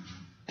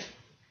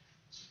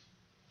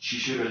 She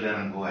should have let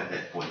him go at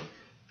that point.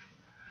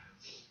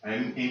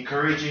 I'm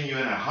encouraging you,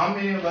 and how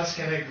many of us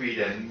can agree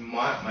that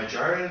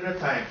majority of the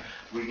time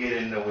we get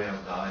in the way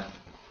of God?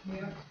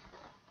 Yeah.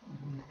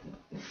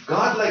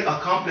 God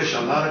accomplish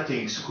a lot of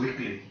things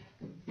quickly.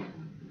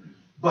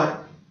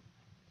 But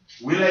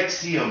we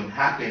see them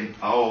happen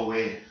our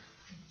way.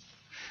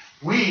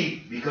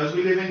 Because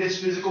we live in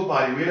this physical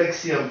body, we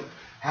see them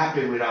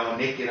happen with our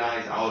naked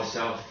eyes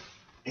ourselves.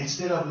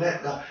 Instead of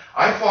let God.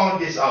 I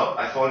found this out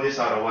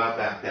a while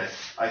back that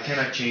I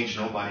cannot change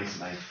nobody's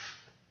life.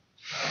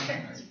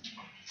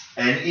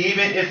 And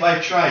even if I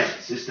tried,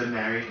 Sister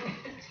Mary,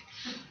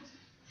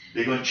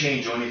 they're going to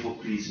change only to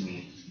please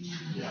me.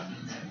 Yeah.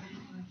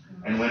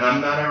 And when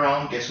I'm not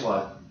around, guess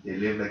what? They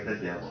live like the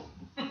devil.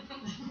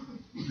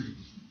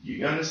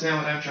 You understand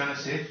what I'm trying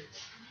to say?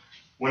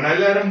 When I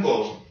let them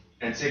go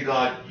and say,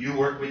 God, you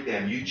work with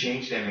them, you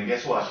change them, and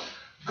guess what?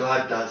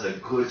 God does a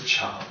good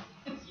job.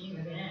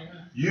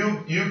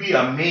 You be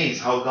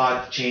amazed how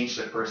God changed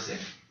the person.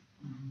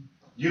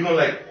 You go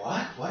like,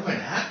 what? What even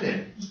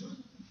happened?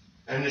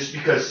 And it's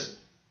because,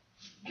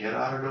 get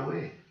out of the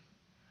way.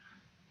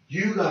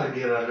 You got to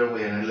get out of the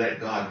way and let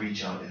God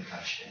reach out and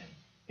touch them.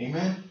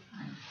 Amen?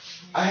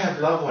 I have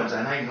loved ones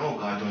and I know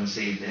God don't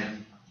save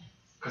them.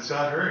 Because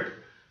God heard.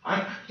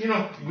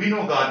 We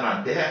know God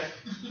not deaf.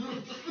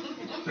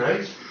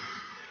 Right?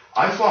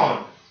 I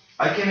found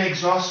I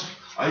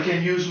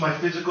can use my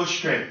physical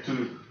strength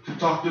to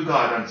talk to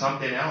God on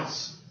something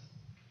else.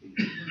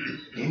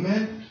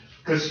 Amen?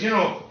 Because,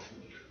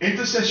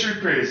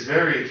 intercessory prayer is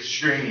very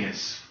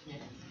strenuous.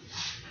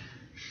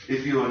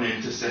 If you're an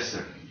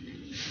intercessor.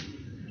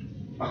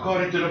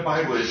 According to the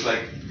Bible, it's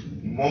like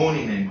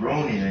moaning and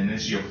groaning, and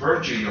it's your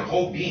virtue, your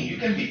whole being. You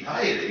can be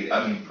tired,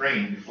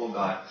 praying before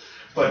God.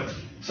 But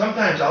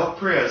sometimes our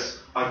prayers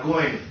are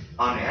going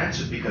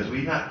unanswered because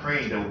we're not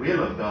praying the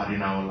will of God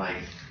in our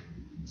life.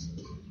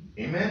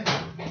 Amen?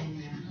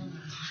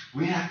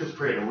 We have to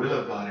pray the will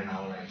of God in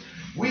our life.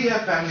 We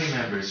have family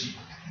members.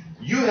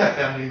 You have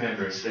family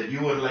members that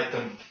you would want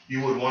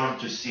them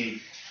to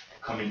see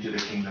come into the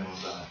kingdom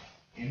of God.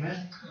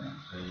 Amen?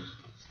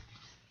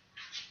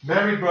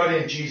 Mary brought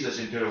in Jesus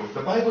into the world.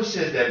 The Bible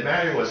says that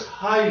Mary was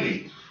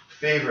highly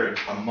favored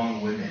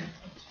among women.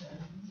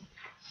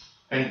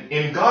 And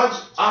in God's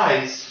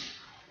eyes,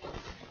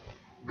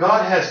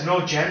 God has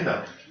no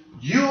gender.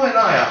 You and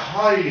I are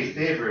highly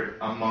favored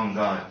among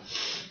God.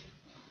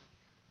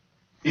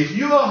 If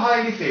you are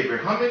highly favored,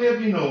 how many of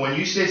you know when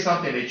you say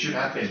something, it should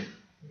happen?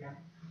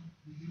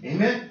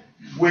 Amen?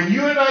 When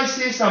you and I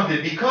say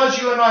something, because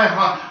you and I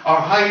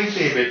are highly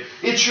favored,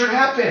 it should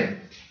happen.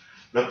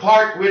 The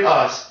part with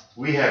us,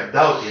 we have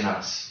doubt in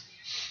us.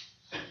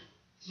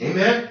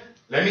 Amen?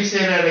 Let me say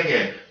that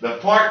again. The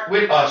part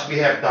with us, we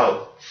have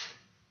doubt.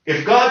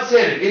 If God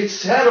said it, it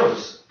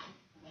settles.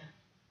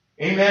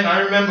 Amen?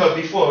 I remember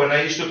before when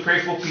I used to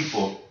pray for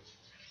people,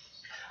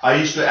 I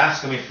used to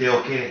ask them if they're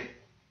okay.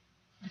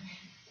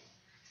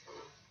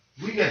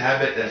 We can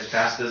have it as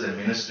pastors and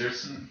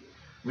ministers.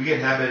 We can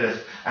have it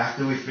as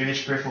after we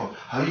finish praying for them.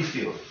 How you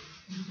feel?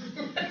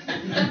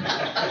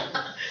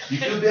 You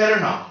feel better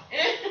now?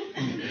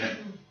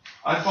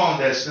 I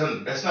found that's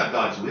not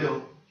God's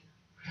will.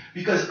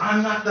 Because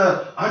I'm not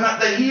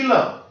the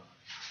healer.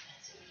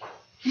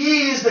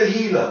 He is the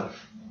healer.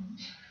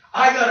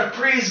 I gotta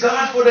praise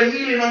God for the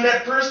healing on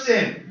that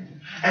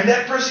person. And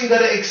that person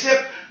gotta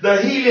accept the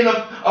healing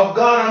of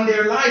God on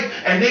their life.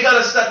 And they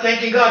gotta start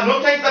thanking God.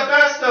 Don't thank the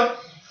pastor.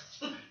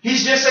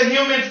 He's just a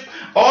human,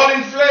 all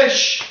in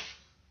flesh.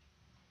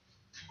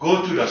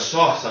 Go to the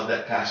source of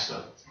that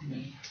pastor.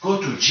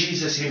 Go to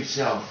Jesus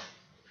himself.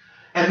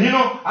 And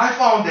I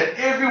found that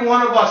every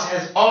one of us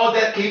has all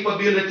that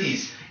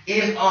capabilities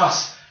in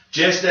us.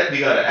 Just that we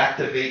got to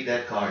activate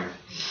that card.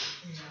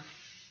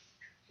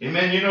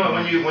 Amen.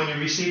 When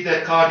you receive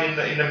that card in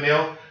the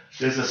mail,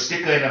 there's a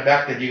sticker in the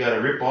back that you got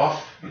to rip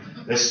off.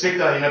 The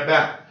sticker in the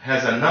back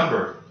has a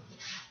number.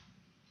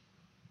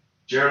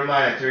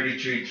 Jeremiah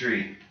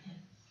 33:3.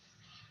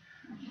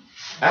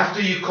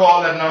 After you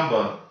call that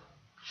number,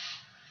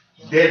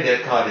 then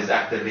that card is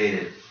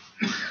activated.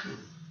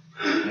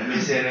 Let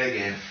me say that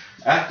again.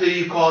 After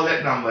you call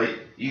that number,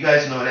 you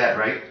guys know that,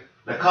 right?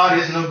 The card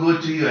is no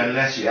good to you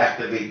unless you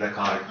activate the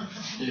card.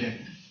 Yeah.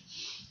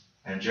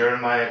 And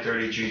Jeremiah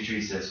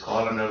 33:3 says,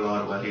 call on the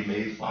Lord while he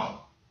may be found.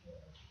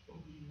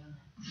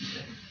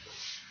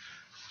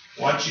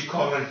 Once you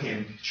call on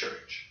him,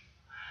 church,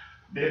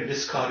 then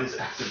this card is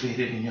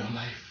activated in your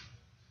life.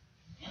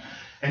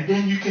 And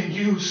then you can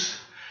use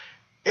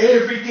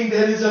everything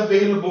that is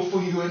available for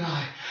you and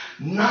I.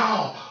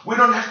 Now, we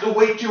don't have to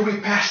wait till we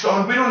passed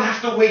on. We don't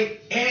have to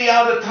wait any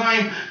other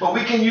time, but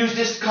we can use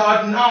this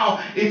card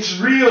now. It's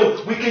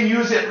real. We can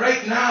use it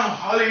right now.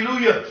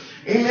 Hallelujah.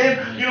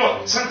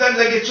 Amen. Sometimes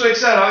I get so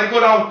excited. I go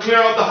down, clear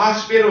out the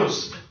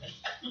hospitals.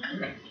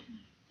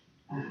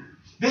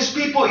 There's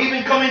people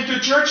even coming to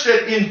church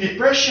that in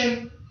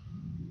depression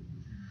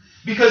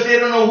because they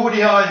don't know who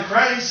they are in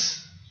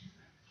Christ.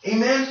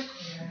 Amen.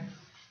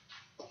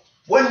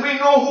 When we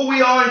know who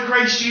we are in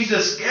Christ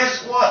Jesus,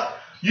 guess what?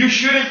 You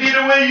shouldn't be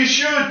the way you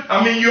should.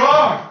 You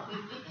are.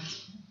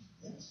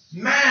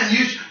 Man,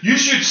 you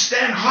should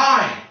stand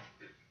high.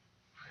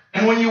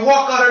 And when you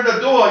walk out of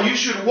the door, you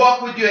should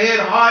walk with your head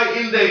high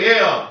in the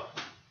air.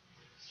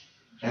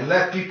 And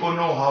let people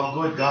know how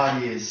good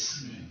God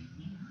is.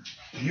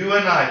 You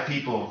and I,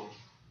 people,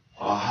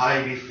 are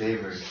highly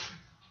favored.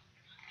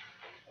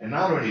 And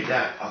not only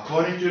that,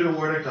 according to the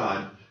Word of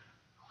God,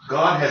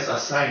 God has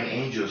assigned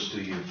angels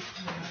to you.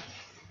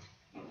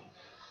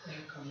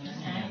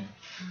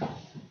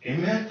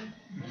 Amen?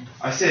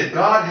 I said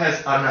God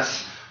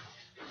has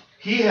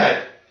He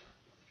had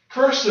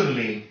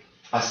personally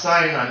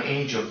assigned an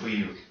angel for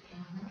you.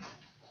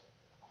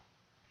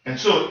 And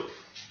so,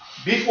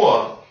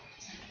 before,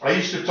 I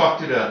used to talk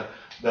to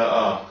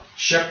the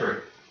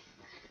shepherd.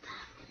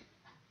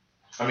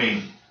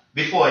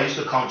 Before I used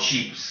to count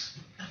sheeps.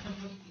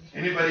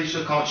 Anybody used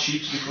to count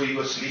sheeps before you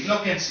go to sleep?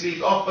 No, can't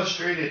sleep. All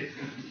frustrated.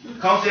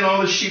 Counting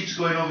all the sheeps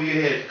going over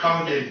your head.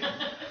 Counting.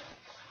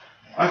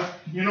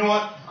 You know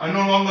what? I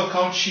no longer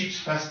count sheep,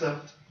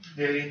 Pastor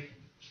Daly.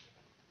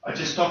 I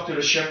just talk to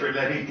the shepherd,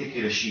 let him take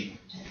care of the sheep.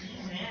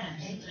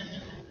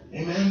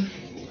 Amen.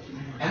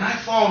 And I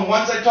found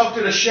once I talk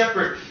to the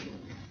shepherd,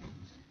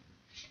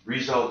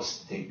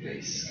 results take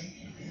place.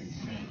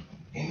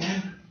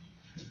 Amen.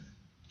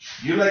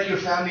 You like your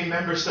family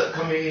members start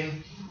coming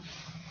in,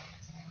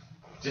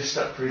 just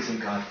start praising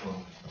God for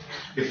them.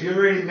 If you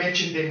already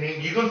mentioned their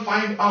name, you're going to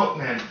find out,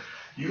 man.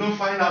 You're going to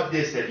find out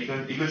this, that you're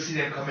going to see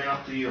them coming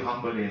up to you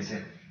humbly and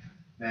saying,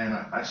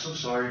 man, I'm so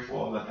sorry for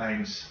all the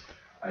times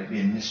I've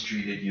been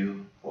mistreated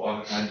you, for all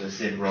the times I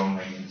said wrong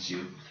against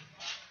you.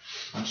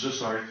 I'm so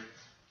sorry.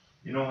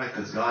 You know why?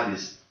 Because God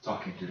is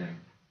talking to them.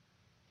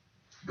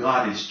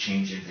 God is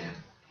changing them.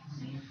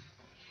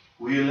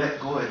 Will you let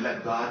go and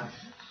let God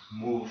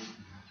move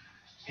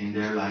in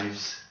their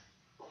lives,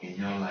 in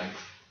your life?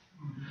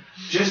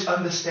 Just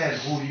understand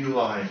who you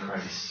are in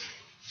Christ.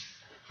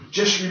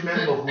 Just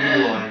remember who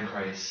you are in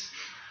Christ.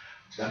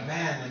 The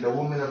man and the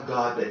woman of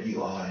God that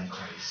you are in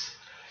Christ.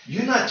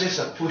 You're not just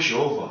a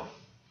pushover.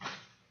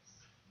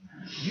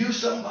 You're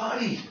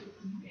somebody.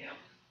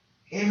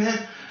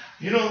 Amen.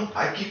 You know,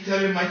 I keep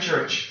telling my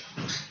church,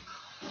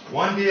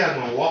 one day I'm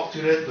going to walk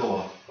to that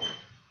door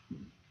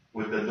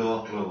with the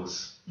door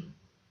closed.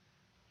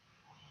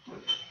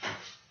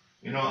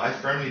 You know, I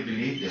firmly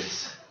believe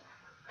this,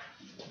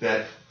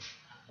 that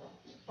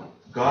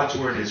God's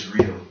word is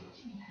real.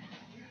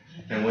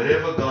 And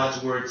whatever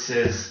God's word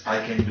says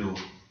I can do,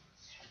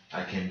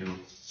 I can do.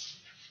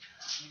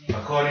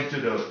 According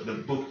to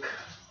the book,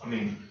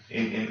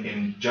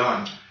 in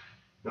John,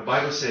 the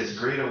Bible says,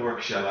 greater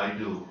work shall I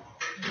do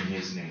in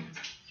his name.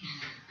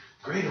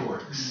 Greater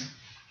works.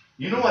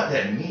 You know what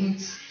that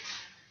means?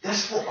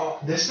 That's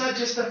not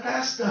just the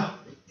pastor.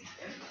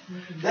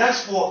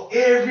 That's for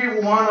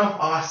every one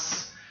of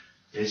us.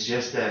 It's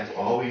just that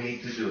all we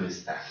need to do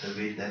is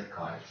activate that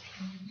card.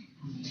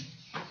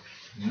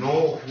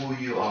 Know who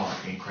you are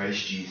in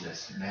Christ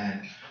Jesus.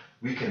 Man,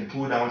 we can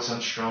pull down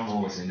some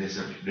strongholds in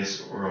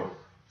this world.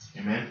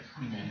 Amen?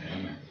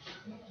 Amen.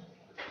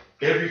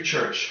 Every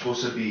church is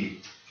supposed to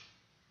be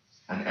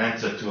an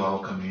answer to our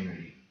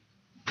community.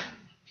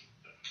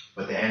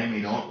 But the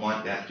enemy don't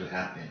want that to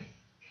happen.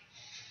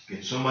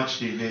 There's so much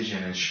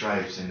division and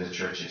strifes in the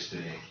churches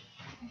today.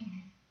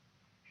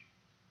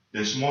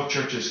 There's more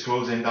churches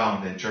closing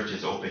down than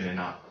churches opening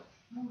up.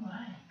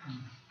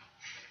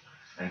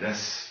 And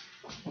that's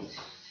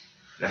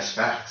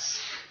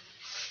facts.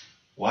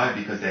 Why?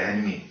 Because the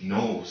enemy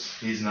knows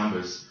his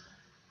numbers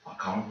are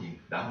counting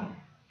down.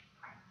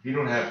 He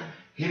don't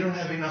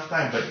have enough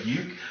time, but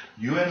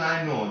you and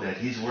I know that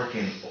he's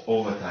working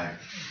overtime.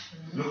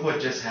 Look what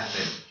just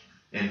happened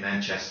in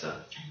Manchester.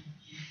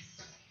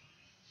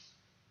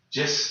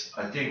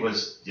 I think it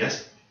was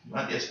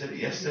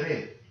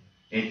yesterday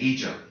in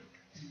Egypt.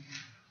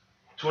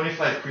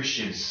 25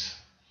 Christians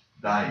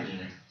died.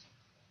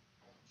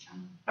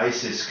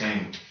 ISIS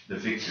claimed the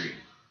victory.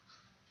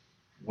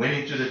 Went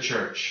into the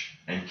church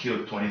and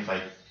killed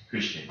 25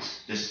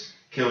 Christians. Just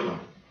killed them.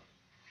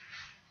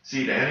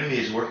 See, the enemy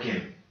is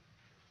working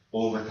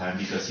overtime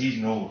because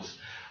he knows.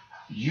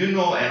 You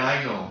know and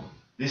I know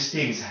these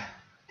things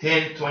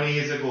 10, 20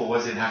 years ago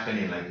wasn't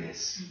happening like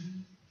this.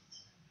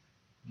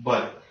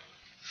 But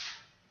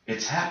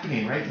it's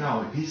happening right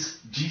now.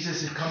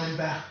 Jesus is coming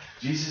back.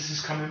 Jesus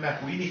is coming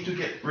back. We need to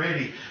get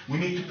ready. We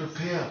need to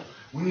prepare.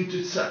 We need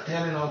to start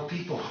telling our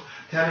people,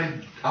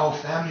 telling our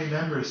family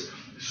members,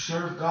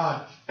 serve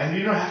God. And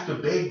you don't have to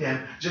beg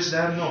them. Just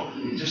let them know.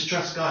 Just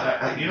trust God.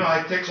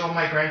 I text all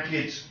my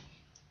grandkids.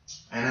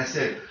 And I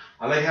said,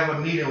 I'd like to have a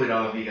meeting with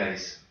all of you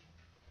guys.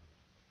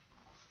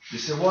 They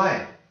said,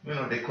 why?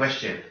 They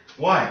question.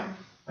 Why?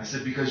 I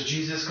said, because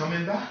Jesus is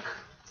coming back.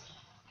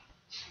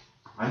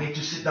 I need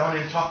to sit down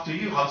and talk to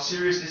you how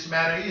serious this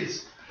matter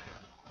is.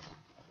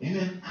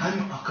 Amen.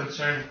 I'm a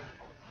concerned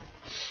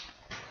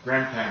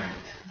grandparent.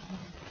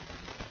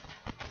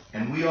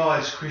 And we all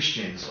as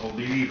Christians or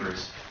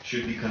believers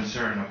should be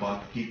concerned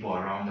about people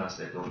around us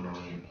that don't know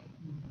Him.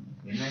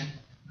 Amen.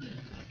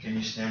 Can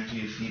you stand to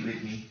your feet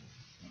with me?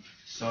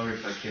 Sorry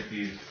if I kept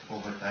you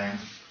over time.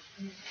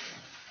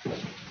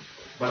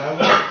 But I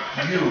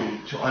want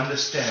you to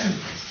understand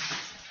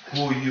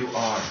who you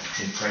are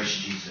in Christ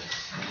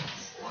Jesus.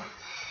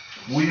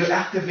 Will you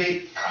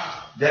activate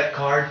that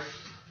card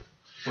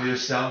for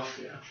yourself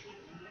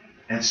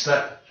and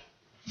start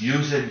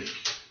using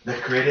the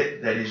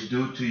credit that is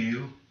due to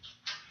you?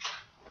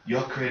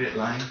 Your credit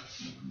line.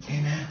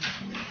 Amen.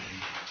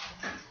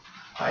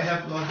 I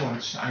have loved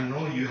ones. I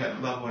know you have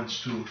loved ones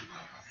too.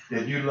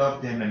 That you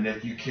love them and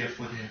that you care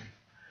for them.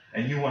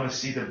 And you want to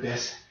see the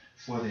best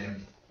for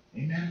them.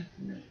 Amen.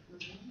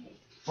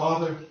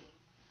 Father,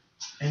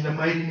 in the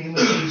mighty name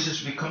of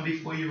Jesus, we come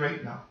before you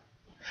right now.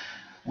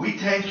 We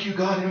thank you,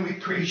 God, and we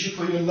praise you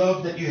for your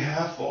love that you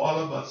have for all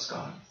of us,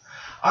 God.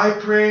 I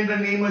pray in the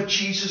name of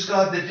Jesus,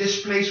 God, that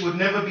this place would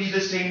never be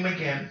the same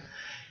again.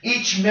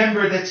 Each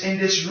member that's in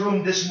this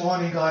room this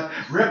morning, God,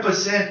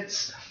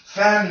 represents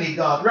family,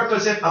 God,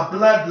 represent a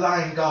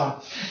bloodline,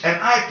 God. And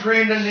I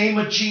pray in the name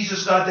of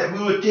Jesus, God, that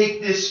we would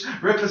take this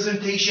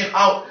representation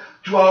out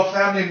to our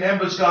family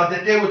members, God,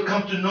 that they would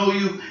come to know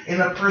you in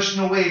a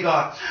personal way,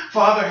 God.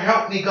 Father,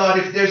 help me, God,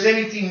 if there's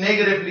anything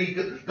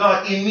negatively,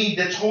 God, in me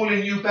that's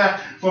holding you back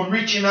from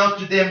reaching out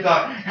to them,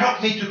 God.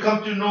 Help me to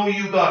come to know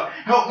you, God.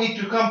 Help me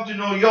to come to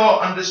know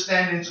your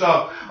understandings,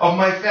 God, of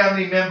my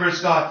family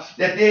members, God,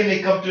 that they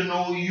may come to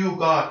know you,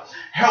 God.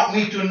 Help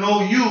me to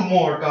know you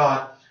more,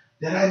 God,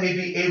 that I may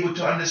be able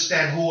to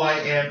understand who I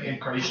am in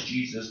Christ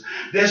Jesus.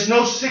 There's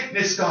no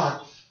sickness,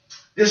 God.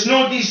 There's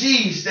no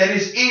disease that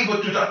is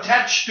able to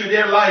attach to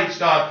their lives,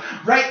 God.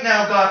 Right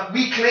now, God,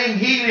 we claim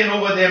healing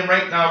over them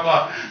right now,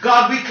 God.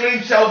 God, we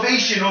claim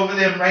salvation over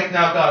them right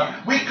now,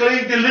 God. We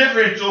claim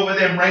deliverance over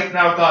them right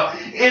now, God.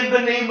 In the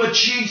name of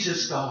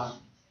Jesus, God.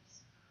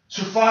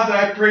 So, Father,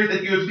 I pray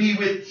that you would be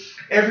with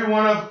every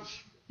one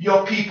of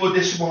your people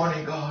this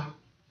morning, God.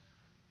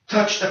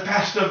 Touch the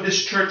pastor of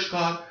this church,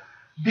 God.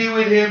 Be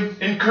with him,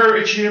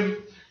 encourage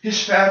him,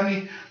 his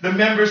family, the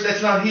members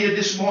that's not here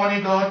this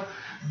morning, God.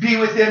 Be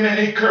with them and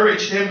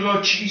encourage them,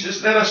 Lord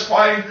Jesus. Let us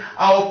find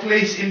our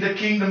place in the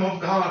kingdom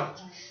of God.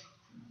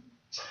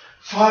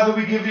 Father,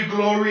 we give you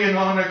glory and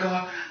honor,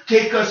 God.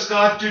 Take us,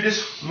 God, to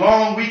this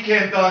long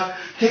weekend, God.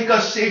 Take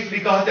us safely,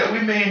 God, that we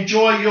may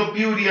enjoy your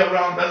beauty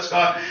around us,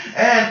 God.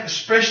 And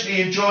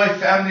especially enjoy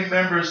family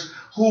members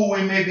who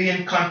we may be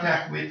in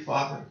contact with,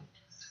 Father.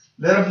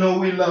 Let them know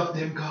we love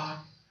them, God.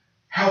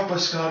 Help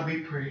us, God,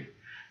 we pray.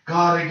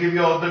 God, I give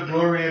you all the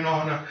glory and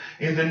honor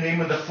in the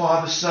name of the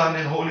Father, Son,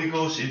 and Holy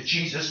Ghost. In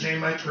Jesus'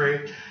 name I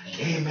pray.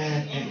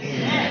 Amen and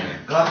amen.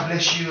 God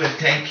bless you and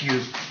thank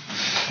you.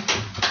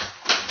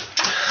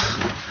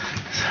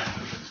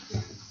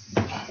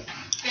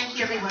 Thank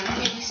you, everyone. You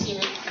may be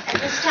seated. At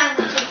this time,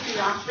 we'll take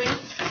the offering,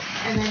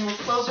 and then we'll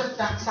close with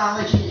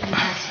doxology and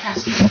ask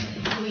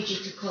Pastor Luigi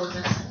to close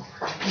us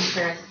in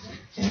prayer.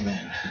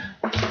 Amen.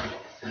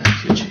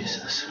 Thank you,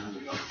 Jesus.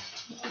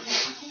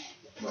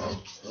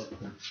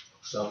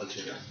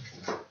 Solitude.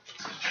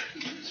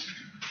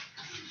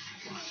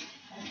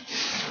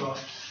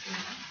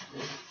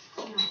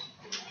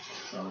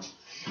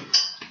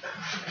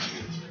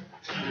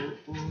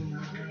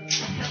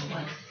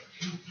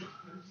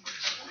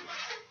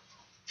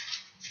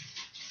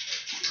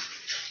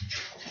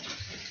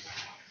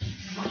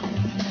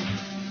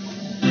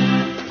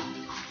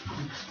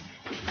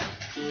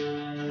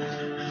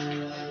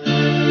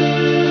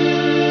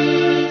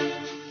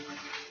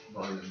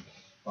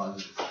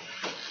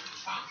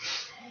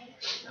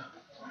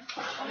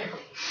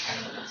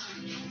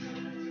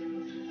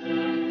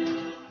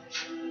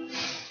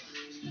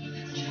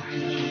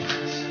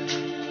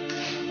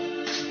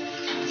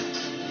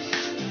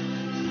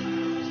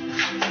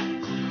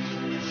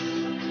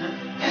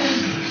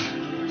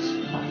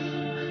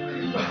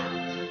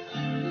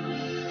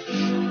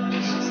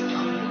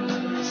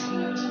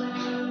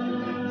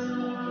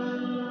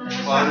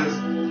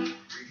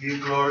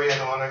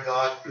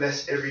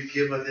 Bless every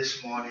giver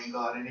this morning,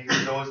 God, and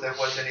even those that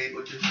wasn't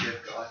able to give,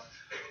 God.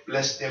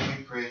 Bless them,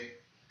 we pray.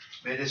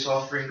 May this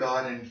offering,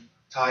 God, and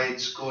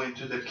tithes go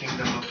into the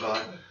kingdom of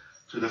God,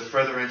 to the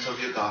furtherance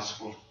of your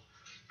gospel.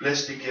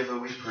 Bless the giver,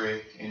 we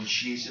pray, in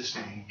Jesus'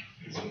 name.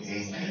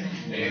 Amen.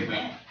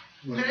 Amen.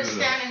 Let us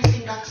stand and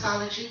sing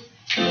doxology.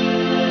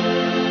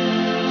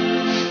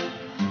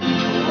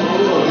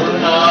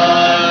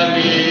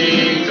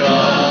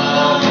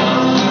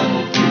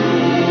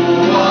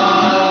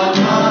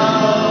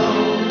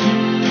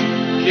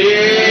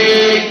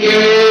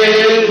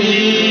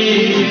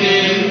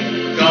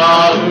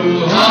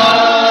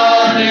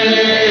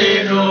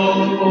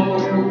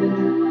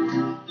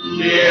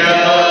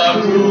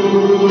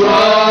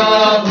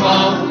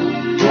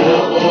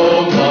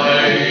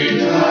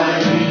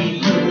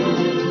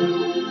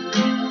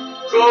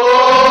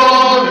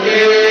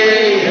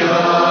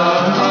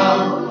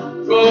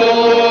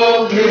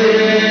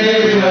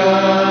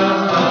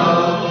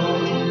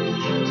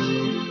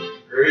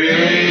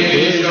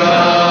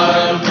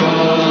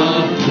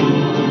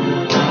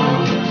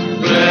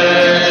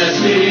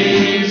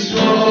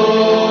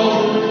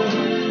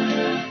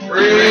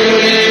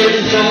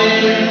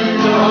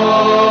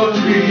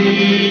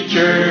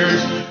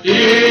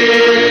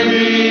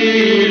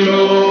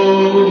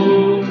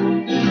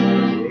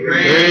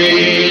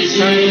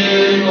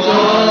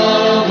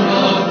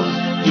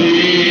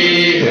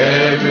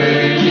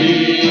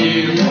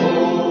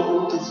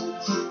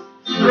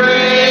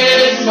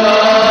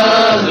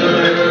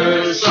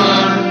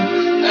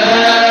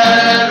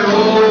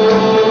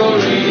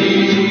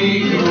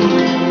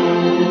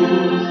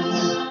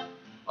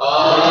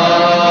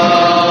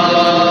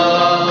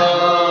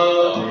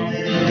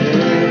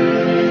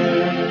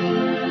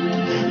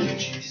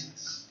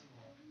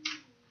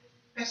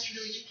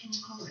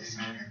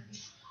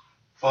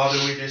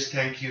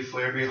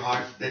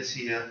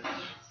 Here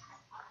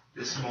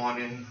this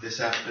morning, this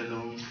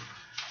afternoon.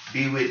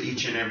 Be with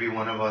each and every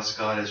one of us,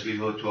 God, as we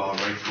go to our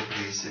rightful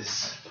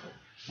places.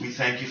 We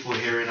thank you for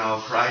hearing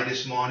our cry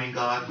this morning,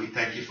 God. We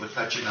thank you for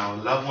touching our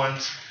loved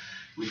ones.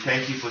 We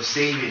thank you for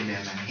saving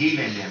them and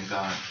healing them,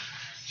 God.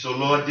 So,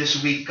 Lord,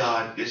 this week,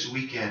 God, this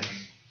weekend,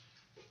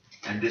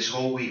 and this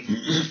whole week,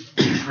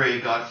 we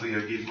pray, God, for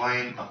your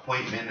divine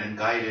appointment and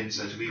guidance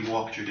as we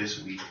walk through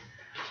this week.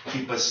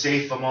 Keep us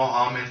safe from all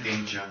harm and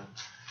danger.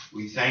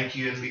 We thank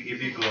you and we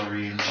give you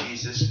glory in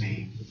Jesus'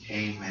 name.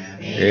 Amen.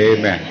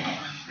 Amen.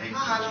 Thank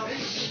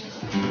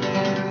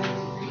you.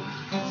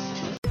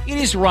 It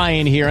is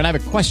Ryan here, and I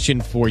have a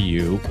question for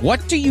you.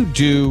 What do you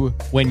do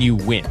when you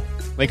win?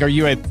 Like, are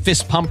you a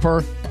fist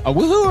pumper, a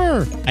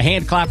woohooer, a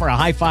hand clapper, a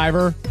high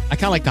fiver? I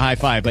kind of like the high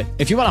five, but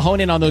if you want to hone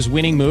in on those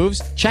winning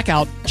moves, check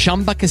out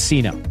Chumba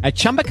Casino. At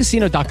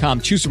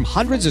ChumbaCasino.com, choose from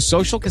hundreds of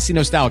social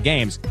casino-style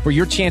games for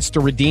your chance to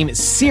redeem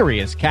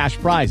serious cash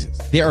prizes.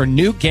 There are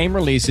new game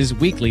releases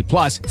weekly,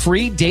 plus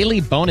free daily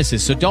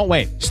bonuses. So don't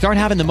wait. Start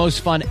having the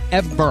most fun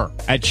ever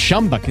at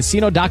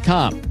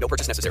ChumbaCasino.com. No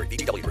purchase necessary.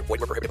 VGW Group.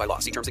 Void where prohibited by law.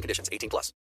 See terms and conditions. 18+.